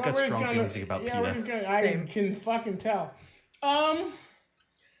 Sorry, I've got Well, we're strong just feelings about yeah, we're PETA. just gonna, I Same. can fucking tell.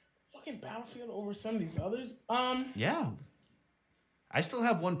 Fucking Battlefield over some of these others. Yeah. I still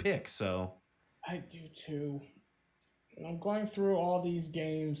have one pick, so I do too. And I'm going through all these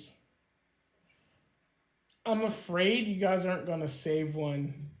games. I'm afraid you guys aren't gonna save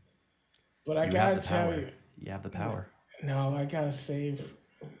one, but I you gotta have the tell power. you. You have the power. No, I gotta save.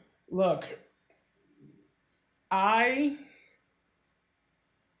 Look, I'm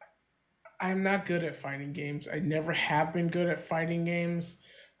not good at fighting games. I never have been good at fighting games.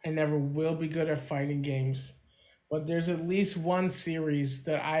 I never will be good at fighting games. But there's at least one series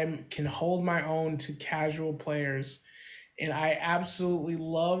that I can hold my own to casual players. And I absolutely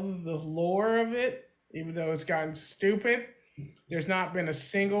love the lore of it, even though it's gotten stupid. There's not been a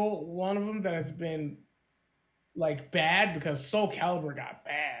single one of them that has been like bad, because Soul Calibur got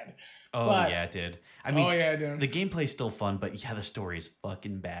bad. Oh But- yeah, it did. I mean, dude. the gameplay's still fun, but yeah, the story's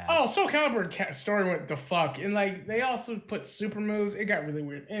fucking bad. Oh, Soul Calibur story went the fuck. And like they also put super moves. It got really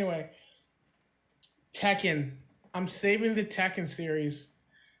weird. Anyway, Tekken. I'm saving the Tekken series.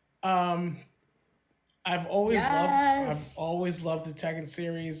 I've always loved the Tekken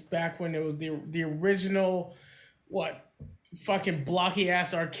series back when it was the original fucking blocky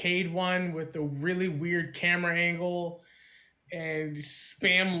ass arcade one with the really weird camera angle and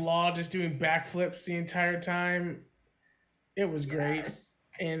Spam Law just doing backflips the entire time. It was great. Yes.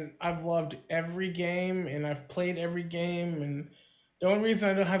 And I've loved every game, and I've played every game. And the only reason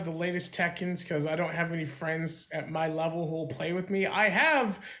I don't have the latest Tekkens because I don't have any friends at my level who will play with me. I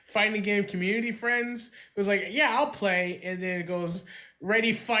have fighting game community friends who's like, yeah, I'll play, and then it goes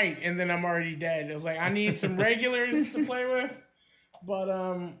ready fight, and then I'm already dead. It was like I need some regulars to play with, but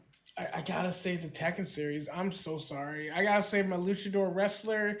I gotta save the Tekken series. I'm so sorry. I gotta save my luchador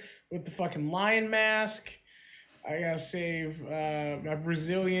wrestler with the fucking lion mask. I gotta save my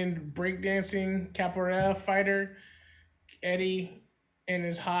Brazilian breakdancing capoeira fighter, Eddie, and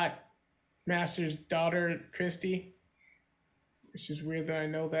his hot master's daughter, Christy. Which is weird that I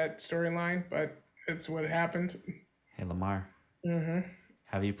know that storyline, but it's what happened. Hey Lamar, Mm-hmm.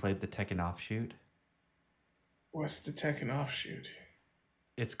 have you played the Tekken offshoot? What's the Tekken offshoot?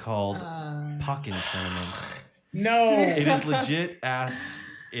 It's called Pokken Tournament. No, It is legit ass.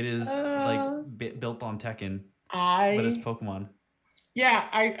 It is built on Tekken, but it's Pokemon.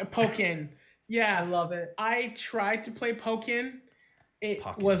 Pokken. I Yeah, love it. I tried to play Pokken. It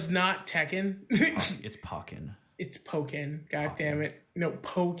Pokken. was not Tekken. It's Pokken. It's Pokken. God damn it. No,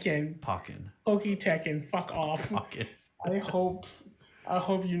 Pokken. Pokken. Poke Tekken. Fuck off. Pokken. I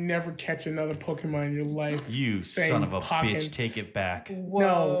hope you never catch another Pokemon in your life. You saying son of a Pokken. bitch, take it back.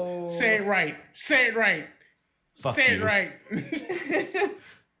 Whoa. No, say it right. Say it right. Fuck say you. it right.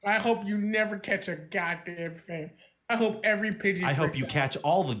 I hope you never catch a goddamn thing. I hope every pigeon. I hope freaks you out. catch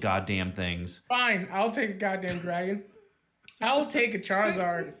all the goddamn things. Fine, I'll take a goddamn dragon. I'll take a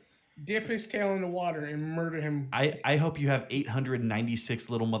Charizard, dip his tail in the water, and murder him. I hope you have 896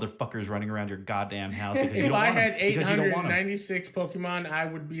 little motherfuckers running around your goddamn house because you If don't I want 'em. had Because you don't want 'em. 896 Pokemon, I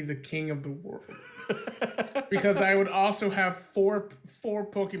would be the king of the world. Because I would also have four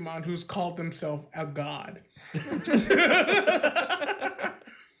Pokemon who's called themselves a god.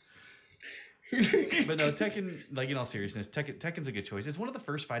 But no, Tekken, like in all seriousness, Tekken's a good choice. It's one of the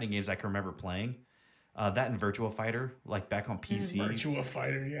first fighting games I can remember playing. That and Virtua Fighter, like back on PC. Virtua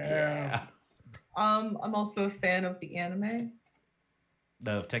Fighter, yeah. I'm also a fan of the anime.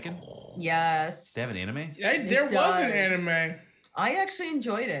 The Tekken? Yes. They have an anime? Yeah, there was an does. anime. I actually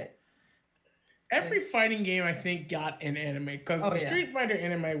enjoyed it. Every fighting game, I think, got an anime. Because Oh, the yeah. Street Fighter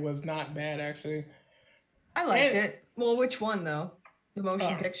anime was not bad, actually. I liked And- it. Well, which one though? The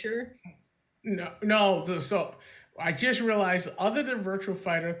motion Oh. picture? So I just realized, other than Virtual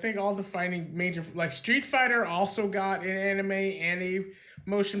Fighter, I think all the fighting major, like Street Fighter also got an anime and a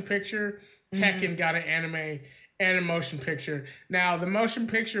motion picture. Tekken got an anime and a motion picture. Now, the motion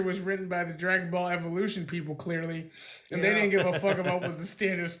picture was written by the Dragon Ball Evolution people, clearly, and they Yeah. didn't give a fuck about what the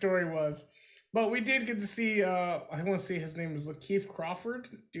standard story was. But we did get to see, I want to say his name is Lakeith Crawford,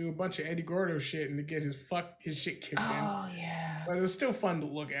 do a bunch of Eddie Gordo shit and to get his shit kicked in. Oh yeah. But it was still fun to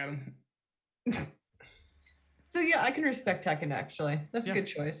look at him. So yeah, I can respect Tekken actually. That's Yeah. a good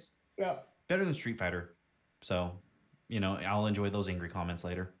choice. Yeah. Better than Street Fighter. So, I'll enjoy those angry comments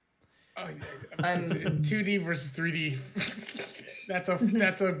later. Oh, yeah. 2D versus 3D.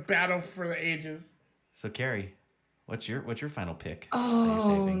 That's a battle for the ages. So, Carrie, what's your final pick? that Oh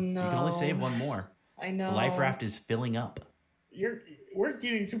you're saving? no. You can only save one more. I know. The life raft is filling up. We're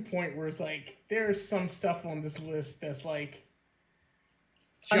getting to a point where it's like there's some stuff on this list that's like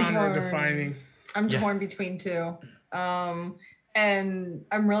I'm genre torn. defining. I'm Yeah. torn between two. And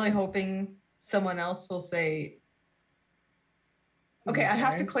I'm really hoping someone else will say, okay, I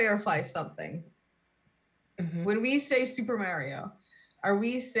have to clarify something. Mhm. When we say Super Mario, are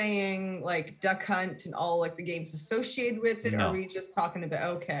we saying like Duck Hunt and all like the games associated with it? Or No. are we just talking about,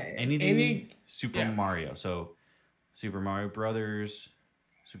 okay. Anything Super yeah. Mario. So, Super Mario Brothers,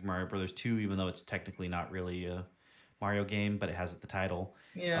 Super Mario Brothers 2, even though it's technically not really a Mario game, but it has the title.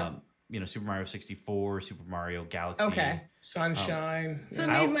 Yeah. Super Mario 64, Super Mario Galaxy. Okay. Sunshine. So it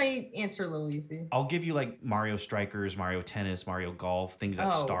I'll- made my answer a little easy. I'll give you like Mario Strikers, Mario Tennis, Mario Golf, things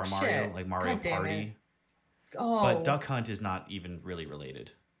that Oh, star Mario, shit. like Mario God damn Party. it. Oh, But Duck Hunt is not even really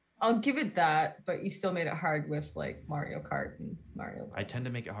related. I'll give it that, but you still made it hard with like Mario Kart and Mario Kart. I tend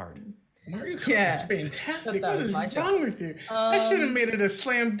to make it hard. Mario Kart Yeah. is fantastic. That What was is my wrong job. with you? I should have Um, made it a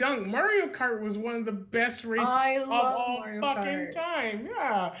slam dunk. Mario Kart was one of the best races I of love all Mario fucking Kart. time.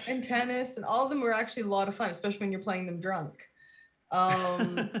 Yeah. And tennis and all of them were actually a lot of fun, especially when you're playing them drunk. Oh,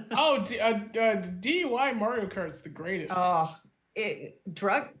 the DUI Mario Kart's the greatest.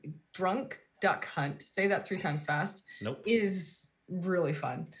 Drunk Duck Hunt, say that 3 times fast, Nope. is really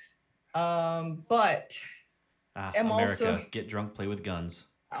fun. But I'm America, also- get drunk, play with guns.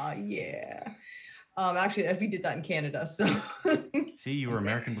 yeah. Actually, we did that in Canada, so See, you were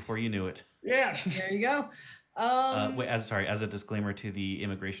American before you knew it. Yeah. there you go. As a disclaimer to the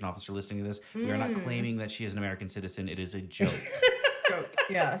immigration officer listening to this, we are not Mm. claiming that she is an American citizen. It is a joke. Joke.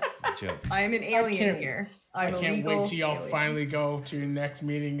 Yes. A joke. I am an alien can't- here. I I'm a can't legal wait till y'all alien. finally go to your next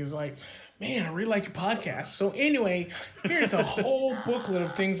meeting. Is like, man, I really like your podcast. So anyway, here's a whole booklet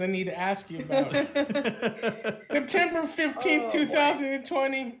of things I need to ask you about. September 15th, Oh, boy.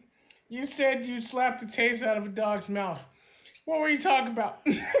 2020, you said you slapped the taste out of a dog's mouth. What were you talking about?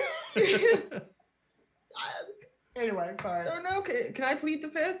 Anyway, sorry. don't know. Can I plead the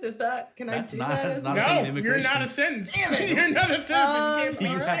fifth? Is that? Can That's I do not- that? that's as not a- a thing. No, you're not a Immigration. sentence. Damn it. You're not a citizen. You can't You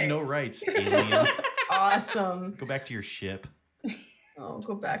All have right. no rights, alien. Awesome. Go back to your ship. I'll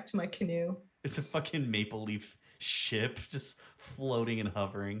go back to my canoe. It's a fucking maple leaf ship just floating and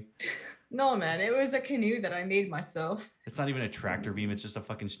hovering. No, man, it was a canoe that I made myself. It's not even a tractor beam. It's just a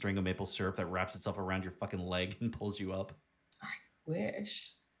fucking string of maple syrup that wraps itself around your fucking leg and pulls you up. Wish.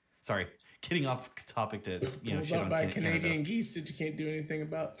 Sorry, getting off topic to Pulled shit up on by Canada. Canadian geese that you can't do anything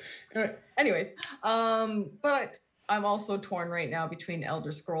about. Anyway, Anyways, but I'm also torn right now between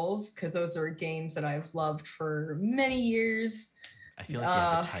Elder Scrolls because those are games that I've loved for many years. I feel like you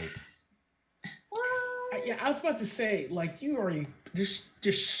have a type. yeah, I was about to say, like, you already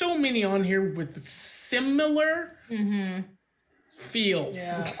there's so many on here with similar Mm-hmm. feels.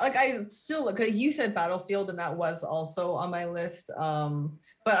 Yeah, like I still look. Like you said Battlefield, and that was also on my list.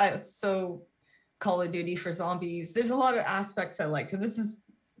 But Call of Duty for zombies. There's a lot of aspects I like. So this has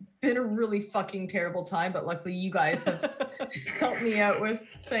been a really fucking terrible time. But luckily, you guys have helped me out with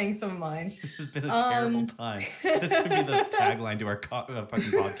saying some of mine. It's been a terrible time. This should be the tagline to our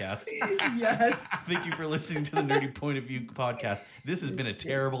fucking podcast. Yes. Thank you for listening to the Nerdy Point of View podcast. This has been a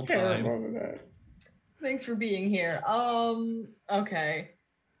terrible time. Terrible with that. Thanks for being here. Okay.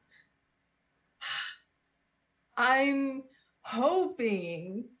 I'm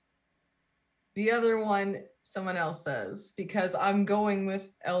hoping the other one someone else says because I'm going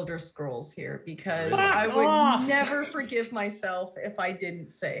with Elder Scrolls here because Fuck I would off. never forgive myself if I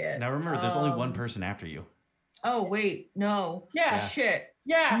didn't say it. Now remember, there's only one Um, person after you. Oh wait, no. Yeah. Shit.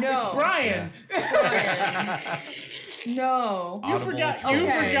 Yeah, No. it's Brian. No. You Audible forgot. troll You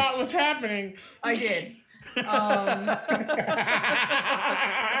Okay. forgot what's happening. I did.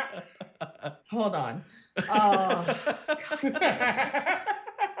 Hold on.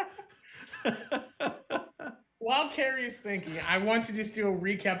 While Carrie is thinking, I want to just do a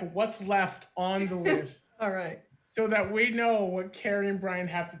recap of what's left on the list All right. so that we know what Carrie and Brian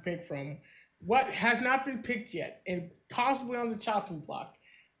have to pick from. What has not been picked yet, and possibly on the chopping block,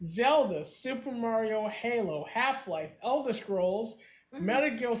 Zelda, Super Mario, Halo, Half-Life, Elder Scrolls,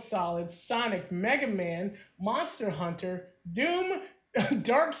 Metal Gear Solid, Sonic, Mega Man, Monster Hunter, Doom,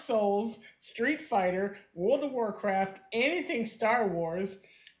 Dark Souls, Street Fighter, World of Warcraft, anything Star Wars,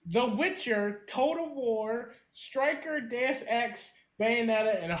 The Witcher, Total War, Striker, Deus Ex,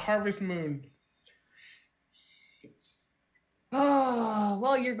 Bayonetta, and Harvest Moon. Oh,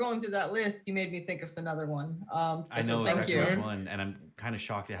 well, you're going through that list. You made me think of another one. I know thank exactly you. which one, and I'm kind of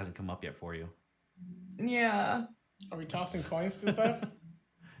shocked it hasn't come up yet for you. Yeah. Are we tossing coins to stuff?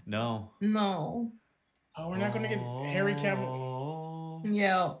 No. No. Oh, we're not going to get Harry Cavill.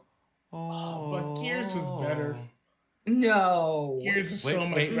 Yeah. Oh, but Gears was better. No. Gears is so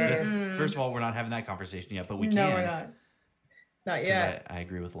much better. First of all, we're not having that conversation yet, but we No, can. we're not. Not yet. I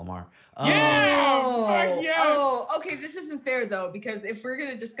agree with Lamar. Yeah! Yes! Oh, okay. This isn't fair though, because if we're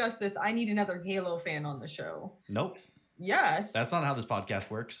gonna discuss this, I need another Halo fan on the show. Nope. Yes. That's not how this podcast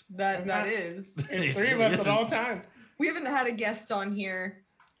works. that is. It's three of us at all time. We haven't had a guest on here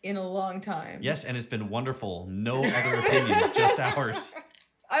in a long time. Yes, and it's been wonderful. No other opinions, just ours.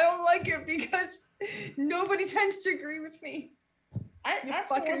 I don't like it because nobody tends to agree with me. I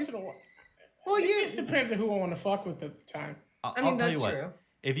fuckers. Well, Well, it you. just depends on who I want to fuck with at the time. I'll I mean, tell that's you what. true.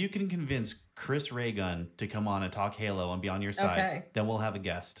 If you can convince Chris Raygun to come on and talk Halo and be on your side, Okay. then we'll have a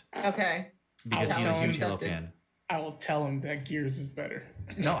guest Okay. because I'll he's a tell huge him Halo accepted. fan. I will tell him that Gears is better.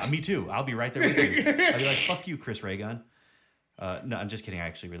 No, me too. I'll be right there with you. I'll be like, "Fuck you, Chris Raygun." No, I'm just kidding. I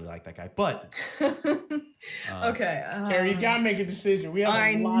actually really like that guy, but Okay. Carrie, you gotta make a decision. We have a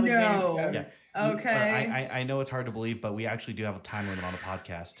I lot know. of games. yeah. Okay. I know it's hard to believe, but we actually do have a time limit on the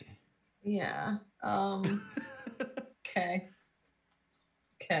podcast. Yeah. Okay.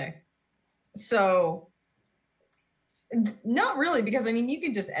 Okay. So not really, because I mean you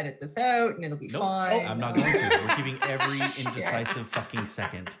can just edit this out and it'll be Nope. fine. I'm not going to. We're keeping every indecisive fucking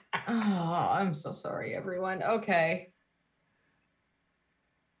second. Oh, I'm so sorry, everyone. Okay.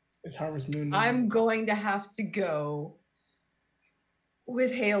 It's Harvest Moon. I'm going to have to go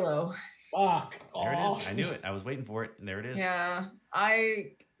with Halo. Fuck. There it off. is. I knew it. I was waiting for it, and there it is. Yeah.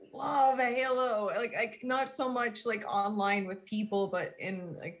 I love Halo. Like not so much like online with people, but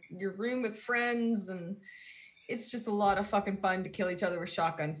in like your room with friends, and it's just a lot of fucking fun to kill each other with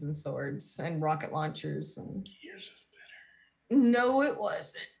shotguns and swords and rocket launchers. And Gears is better. no, it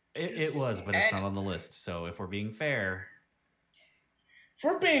wasn't. It was, but it's not on the list. So if we're being fair,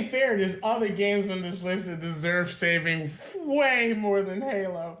 For being fair, there's other games on this list that deserve saving way more than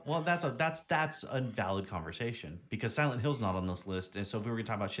Halo. well, that's a valid conversation because Silent Hill's not on this list, and so if we were gonna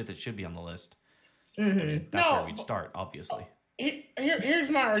talk about shit that should be on the list, I mean, that's No. where we'd start, obviously. Here's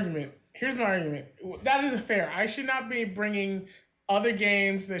my argument. That isn't fair. I should not be bringing other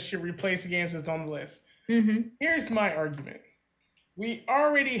games that should replace the games that's on the list. Here's my argument. We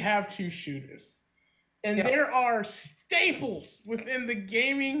already have two shooters. And Yep. there are staples within the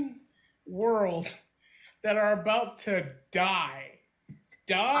gaming world that are about to die.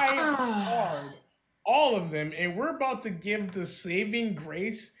 Hard. All of them. And we're about to give the saving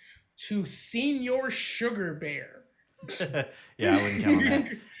grace to Senior Sugar Bear. Yeah, I wouldn't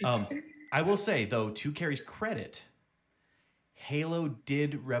count on that. I will say though, to Carrie's credit, Halo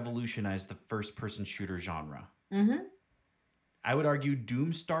did revolutionize the first-person shooter genre. I would argue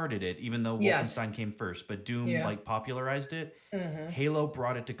Doom started it, even though Yes. Wolfenstein came first. But Doom Yeah. like popularized it. Halo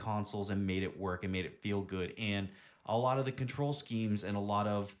brought it to consoles and made it work and made it feel good. And a lot of the control schemes and a lot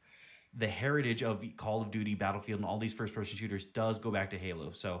of the heritage of Call of Duty, Battlefield, and all these first-person shooters does go back to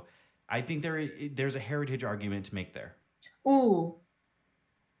Halo. So I think there's a heritage argument to make there. Ooh.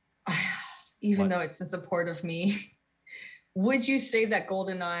 Even What? though it's in support of me, would you say that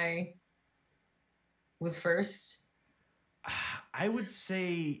GoldenEye was first? I would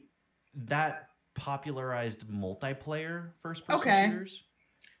say that popularized multiplayer first-person Okay. shooters.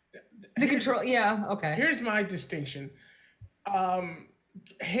 The control, yeah, okay. Here's my distinction.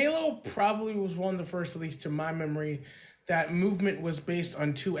 Halo probably was one of the first, at least to my memory, that movement was based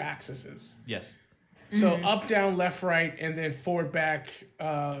on two axes. Yes. So up, down, left, right, and then forward, back,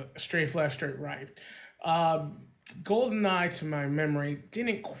 straight left, straight right. GoldenEye, to my memory,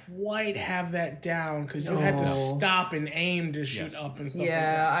 didn't quite have that down because you had to No. stop and aim to shoot Yes. up and stuff like Yeah,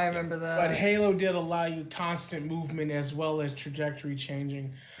 that. I remember that. But Halo did allow you constant movement as well as trajectory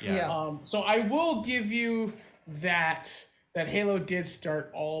changing. Yeah. So I will give you that Halo did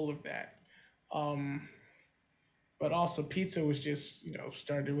start all of that. But also pizza was just,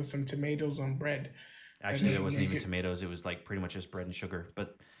 started with some tomatoes on bread. Actually, there wasn't make even it- tomatoes. It was like pretty much just bread and sugar.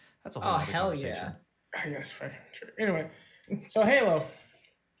 But that's a whole Oh, other hell conversation. yeah. I guess fair. Sure. Anyway, so Halo.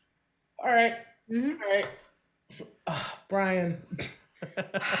 All right. Mhm. All right. Brian,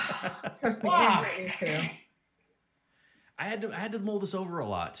 Trust me, Fuck. it hurt me too. I had to mull this over a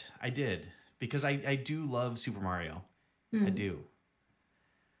lot. I did because I do love Super Mario. I Hmm. do.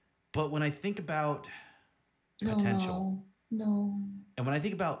 But when I think about potential, No. and when I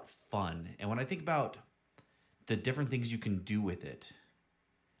think about fun, and when I think about the different things you can do with it,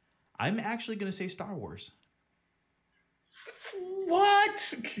 I'm actually going to say Star Wars.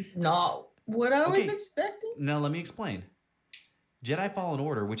 What? Not what I was Okay. expecting. Now, let me explain. Jedi Fallen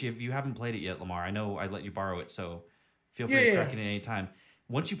Order, which if you haven't played it yet, Lamar, I know I let you borrow it, so feel free to Yeah. crack it at any time.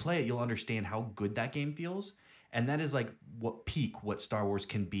 Once you play it, you'll understand how good that game feels. And that is like what Star Wars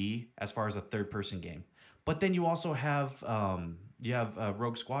can be as far as a third-person game. But then you also have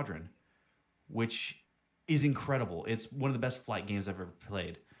Rogue Squadron, which is incredible. It's one of the best flight games I've ever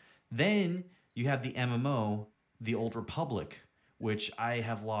played. Then you have the MMO, The Old Republic, which I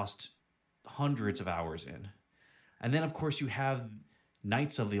have lost hundreds of hours in. And then, of course, you have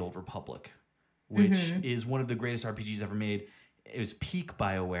Knights of the Old Republic, which Mhm. is one of the greatest RPGs ever made. It was peak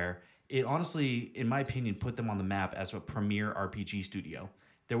BioWare. It honestly, in my opinion, put them on the map as a premier RPG studio.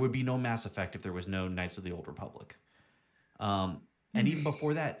 There would be no Mass Effect if there was no Knights of the Old Republic. And even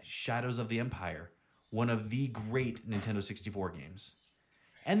before that, Shadows of the Empire, one of the great Nintendo 64 games.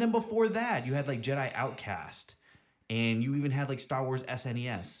 And then before that, you had like Jedi Outcast, and you even had like Star Wars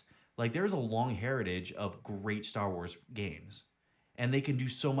SNES. Like there's a long heritage of great Star Wars games, and they can do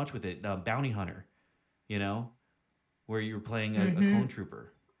so much with it. Bounty Hunter, you know, where you're playing a clone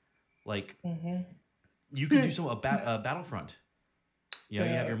trooper. Like you can do so a Battlefront. You know,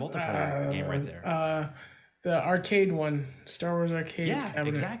 you have your multiplayer game right there. The arcade one, Star Wars arcade. Yeah, cabinet.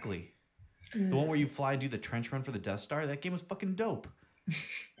 exactly. The one where you fly and do the trench run for the Death Star. That game was fucking dope.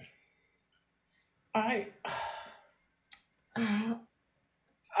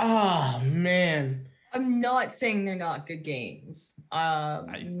 Oh man. I'm not saying they're not good games. I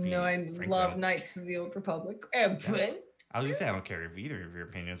frankly, love I don't- Knights of the Old Republic. I was gonna say I don't care if either of your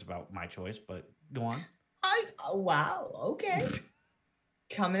opinions about my choice, but go on. Wow, okay.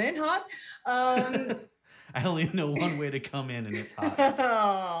 Coming in hot. Um, I only know one way to come in, and it's hot.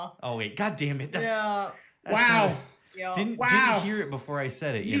 yeah. Oh wait, god damn it! That's Wow. not Yeah. didn't Wow. hear it before I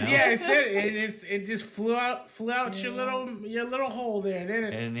said it. You know. Yeah, I said it. It just flew out your little hole there, didn't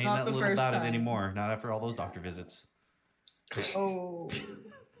it? And ain't Not nothing the little first about time. it anymore. Not after all those doctor visits. Oh,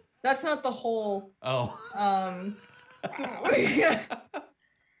 that's not the whole. Oh. The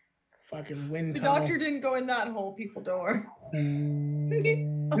Fucking wind tunnel. doctor didn't go in that hole. People don't worry.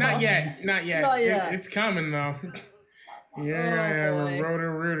 Not yet. Not yet. Not yet. It's coming though. Yeah, Oh, a boy.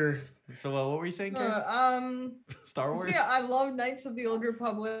 rotor rooter. So what were you saying, Karen? Star So Wars. yeah, I love Knights of the Old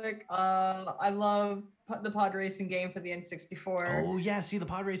Republic. I love the pod racing game for the N64. Oh yeah, see the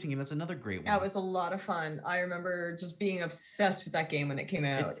pod racing game. That's another great one. That was a lot of fun. I remember just being obsessed with that game when it came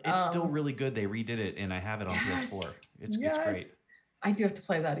out. It's still really good. They redid it, and I have it on PS4. It's great. I do have to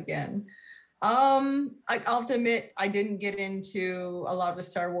play that again. I'll have to admit, I didn't get into a lot of the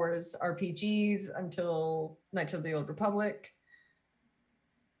Star Wars RPGs until Knights of the Old Republic.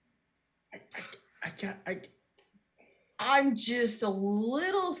 I'm just a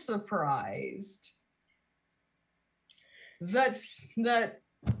little surprised that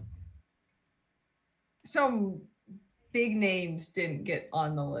some big names didn't get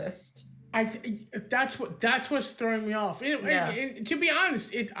on the list. That's what's throwing me off. And to be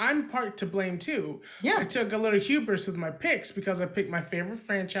honest, I'm part to blame too. I Yeah. took a little hubris with my picks because I picked my favorite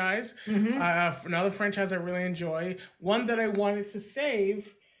franchise, another franchise I really enjoy, one that I wanted to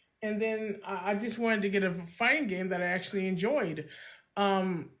save, and then I just wanted to get a fighting game that I actually enjoyed.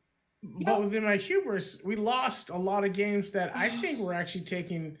 But within my hubris, we lost a lot of games that I think were actually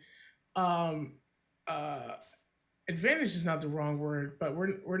taking advantage is not the wrong word, but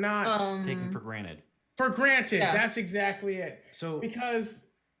we're not Taken for granted. for granted. Yeah. That's exactly it. So Because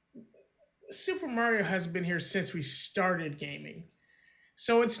Super Mario has been here since we started gaming.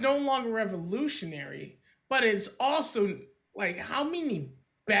 So it's no longer revolutionary, but it's also like, how many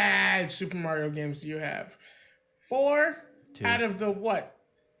bad Super Mario games do you have? 4 Two. out of the what?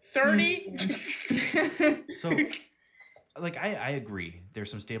 30? So, like, I agree. There's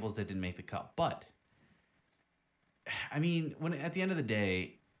some staples that didn't make the cut, but I mean, when at the end of the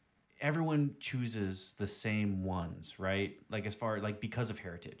day, everyone chooses the same ones, right? Like as far like because of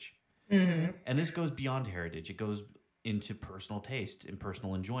heritage, and this goes beyond heritage. It goes into personal taste and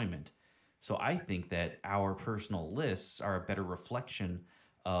personal enjoyment. So I think that our personal lists are a better reflection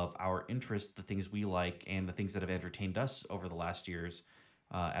of our interests, the things we like, and the things that have entertained us over the last years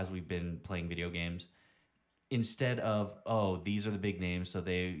as we've been playing video games. Instead of, oh, these are the big names, so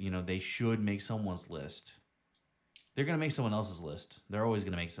they should make someone's list. they're gonna make someone else's list. They're always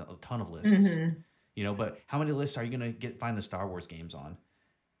gonna make a ton of lists. Mhm. You know, but how many lists are you gonna find the Star Wars games on?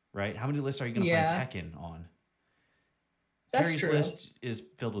 Right? How many lists are you gonna Yeah. find Tekken on? That's Terry's true. list is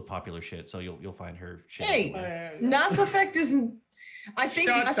filled with popular shit, so you'll find her shit. Hey, everywhere. Mass Effect isn't. I think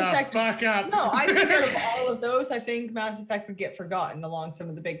Shut Mass the Effect. fuck up. No, I think out of all of those, I think Mass Effect would get forgotten along some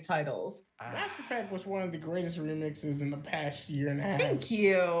of the big titles. Mass Effect was one of the greatest remixes in the past year and a half. Thank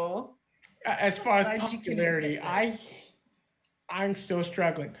you. As far as Glad you can popularity, admit I'm still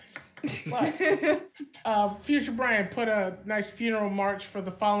struggling. But Future Brian put a nice funeral march for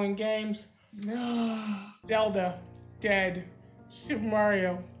the following games: Zelda, dead; Super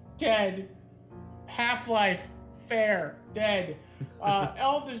Mario, dead; Half-Life, fair, dead;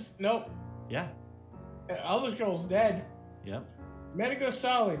 Elder's, nope; Yeah. Elder Scrolls, dead; Yep. Metal Gear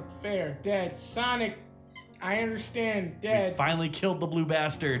Solid, fair, dead; Sonic, I understand, We dead. finally killed the blue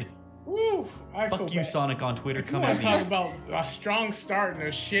bastard. Woo! I feel Fuck you, bad. Sonic on Twitter. If you Come want at to me. talk about a strong start and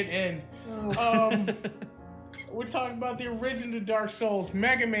a shit end, we're talking about the original Dark Souls,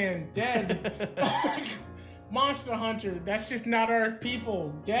 Mega Man, dead; Monster Hunter, that's just not our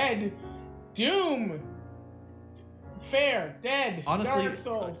people, dead; Doom, fair, dead; Honestly, Dark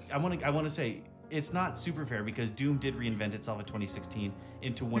Souls. I want to say it's not super fair because Doom did reinvent itself in 2016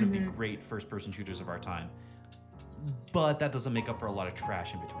 into one of the great first-person shooters of our time. But that doesn't make up for a lot of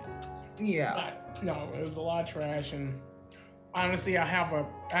trash in between. Yeah. No, it was a lot of trash, and honestly, I have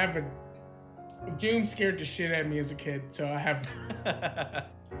a Doom scared the shit out of me as a kid, so I have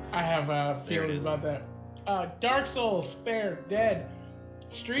There it feelings is. about that. Dark Souls, fair, dead;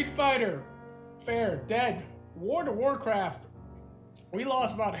 Street Fighter, fair, dead; World of Warcraft, we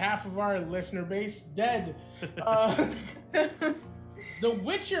lost about half of our listener base, dead. The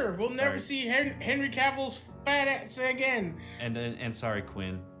Witcher, we'll never Sorry. see Henry Cavill's fat ass again. And sorry,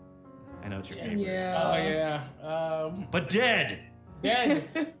 Quinn. I know it's your favorite. Yeah. Oh yeah. But dead.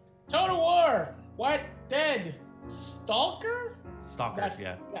 Dead. Total War. What? Dead. Stalker? Stalker.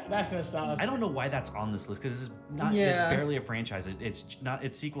 Yeah. That's nostalgia. I don't know why that's on this list because it's not. Yeah. It's barely a franchise. It's not.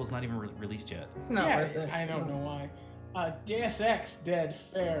 Its sequel's not even released yet. It's not worth it. I don't know why. Deus Ex, dead,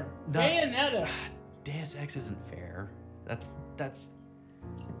 fair. No. Bayonetta. Deus Ex isn't fair. That's.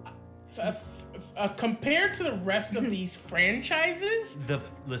 Compared to the rest of these franchises,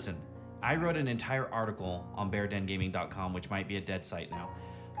 Listen. I wrote an entire article on BearDenGaming.com, which might be a dead site now,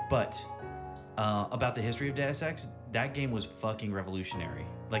 but about the history of Deus Ex. That game was fucking revolutionary.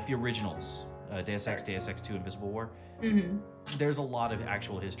 Like the originals, Deus Ex, Deus Ex 2, Invisible War. There's a lot of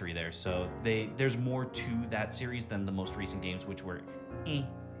actual history there, so there's more to that series than the most recent games, which were.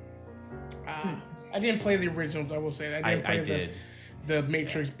 I didn't play the originals. I will say that. I did. The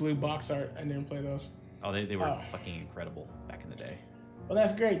Matrix blue box art. I didn't play those. Oh, they were fucking incredible back in the day. Well,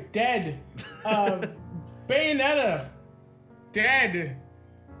 that's great. Dead. Bayonetta. Dead.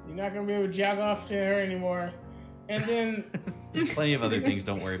 You're not gonna be able to jog off to her anymore. And then There's plenty of other things.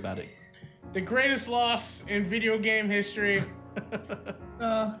 Don't worry about it. the greatest loss in video game history. I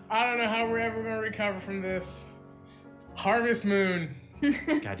don't know how we're ever gonna recover from this. Harvest Moon.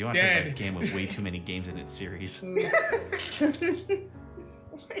 God, you want to talk about a Dead. game with way too many games in its series?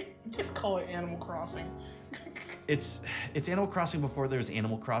 Just call it Animal Crossing. It's Animal Crossing before there was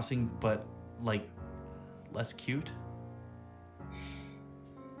Animal Crossing, but like less cute.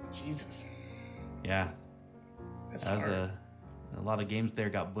 Jesus. Yeah, That's that was hard. a lot of games there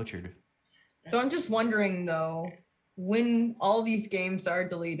got butchered. So I'm just wondering though, when all these games are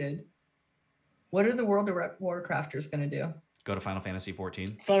deleted, what are the World of Warcrafters gonna do? Go to Final Fantasy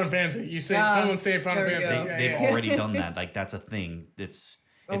 14. Final Fantasy. You say someone say Final there we Fantasy. go. Yeah, They've yeah. already done that. Like that's a thing. It's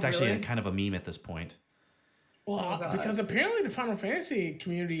actually really? kind of a meme at this point. Well, Oh, God. because apparently the Final Fantasy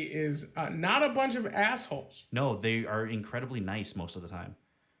community is not a bunch of assholes. No, they are incredibly nice most of the time.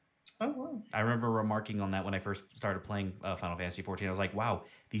 Oh wow. I remember remarking on that when I first started playing Final Fantasy 14. I was like, wow,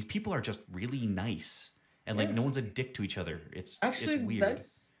 these people are just really nice. And like Yeah. no one's a dick to each other. It's Actually, weird.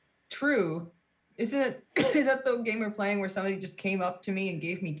 that's true. Isn't it? Is that the game we're playing where somebody just came up to me and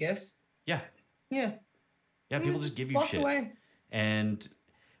gave me gifts? Yeah. Yeah. Yeah, people just give you walked shit. away. And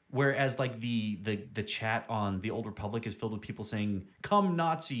whereas like the chat on the Old Republic is filled with people saying, come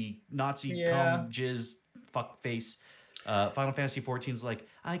Nazi, Yeah. come jizz, fuck face. Final Fantasy 14 is like,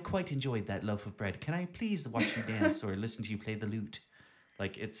 I quite enjoyed that loaf of bread. Can I please watch you dance or listen to you play the lute?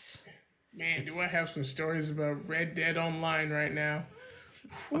 Like it's Man, do I have some stories about Red Dead Online right now?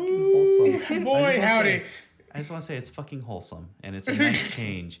 fucking wholesome. Boy, howdy. I just want to say it's fucking wholesome, and it's a nice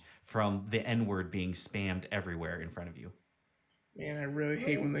change from the N-word being spammed everywhere in front of you. Man, I really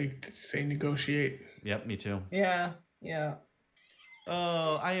hate when they say negotiate. Yep, me too. Yeah. Yeah.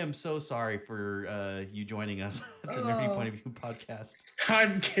 Oh, I am so sorry for you joining us at the Nerdy Point of View podcast.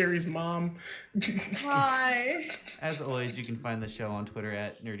 I'm Carrie's mom. Hi. As always, you can find the show on Twitter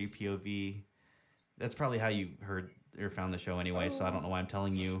at NerdyPOV. That's probably how you heard or found the show anyway, so I don't know why I'm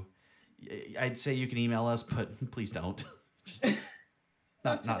telling you. I'd say you can email us, but please don't. Just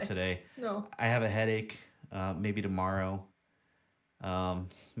not today. No. I have a headache. Maybe tomorrow.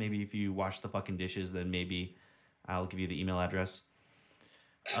 Maybe if you wash the fucking dishes, then maybe I'll give you the email address.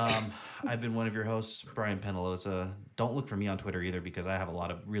 I've been one of your hosts, Brian Penaloza. Don't look for me on Twitter either because I have a lot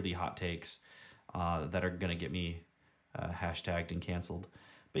of really hot takes that are going to get me hashtagged and canceled.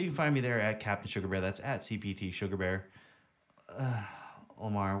 But you can find me there at Captain Sugar Bear. That's at CPT Sugar Bear.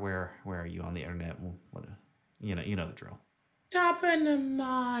 Lamar, where are you on the internet? What, you know the drill. Top in the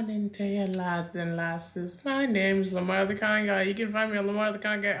morning to your lads and lasses. My name's Lamar the Con Guy. You can find me on Lamar the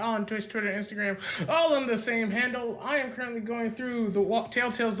Con Guy on Twitch, Twitter, Instagram, all on the same handle. I am currently going through the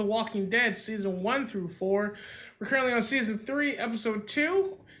Telltale's The Walking Dead season 1 through 4. We're currently on season 3, episode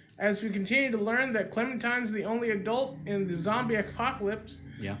 2, as we continue to learn that Clementine's the only adult in the zombie apocalypse.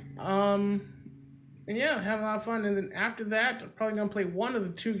 Yeah. And yeah, having a lot of fun. And then after that, I'm probably gonna play one of the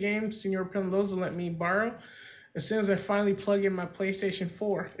 2 games Senor Penaloza let me borrow as soon as I finally plug in my PlayStation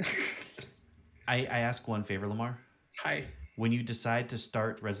 4. I ask one favor, Lamar. Hi. When you decide to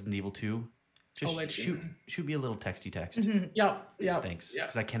start Resident Evil 2, I'll let just you shoot me a little texty text. Yep. Thanks. Yep.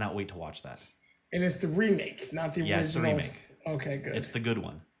 Because I cannot wait to watch that. And it's the remake, not the original. Yeah, it's the remake. Okay, good. It's the good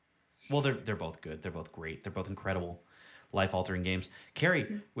one. Well, they're both good. They're both great. They're both incredible, life-altering games.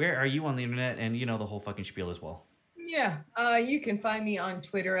 Carrie, where are you on the internet? And you know the whole fucking spiel as well. Yeah, you can find me on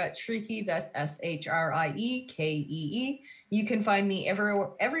Twitter at Shrieky. That's SHRIEKEE. You can find me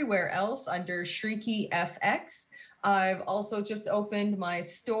everywhere else under Shrieky FX. I've also just opened my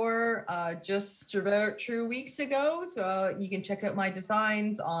store just about 2 weeks ago, so you can check out my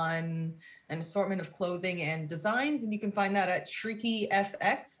designs on an assortment of clothing and designs, and you can find that at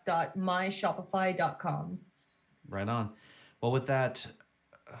shriekyfx.myshopify.com. Right on. Well, with that,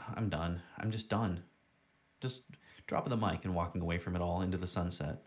 I'm done. I'm just done. Just dropping the mic and walking away from it all into the sunset.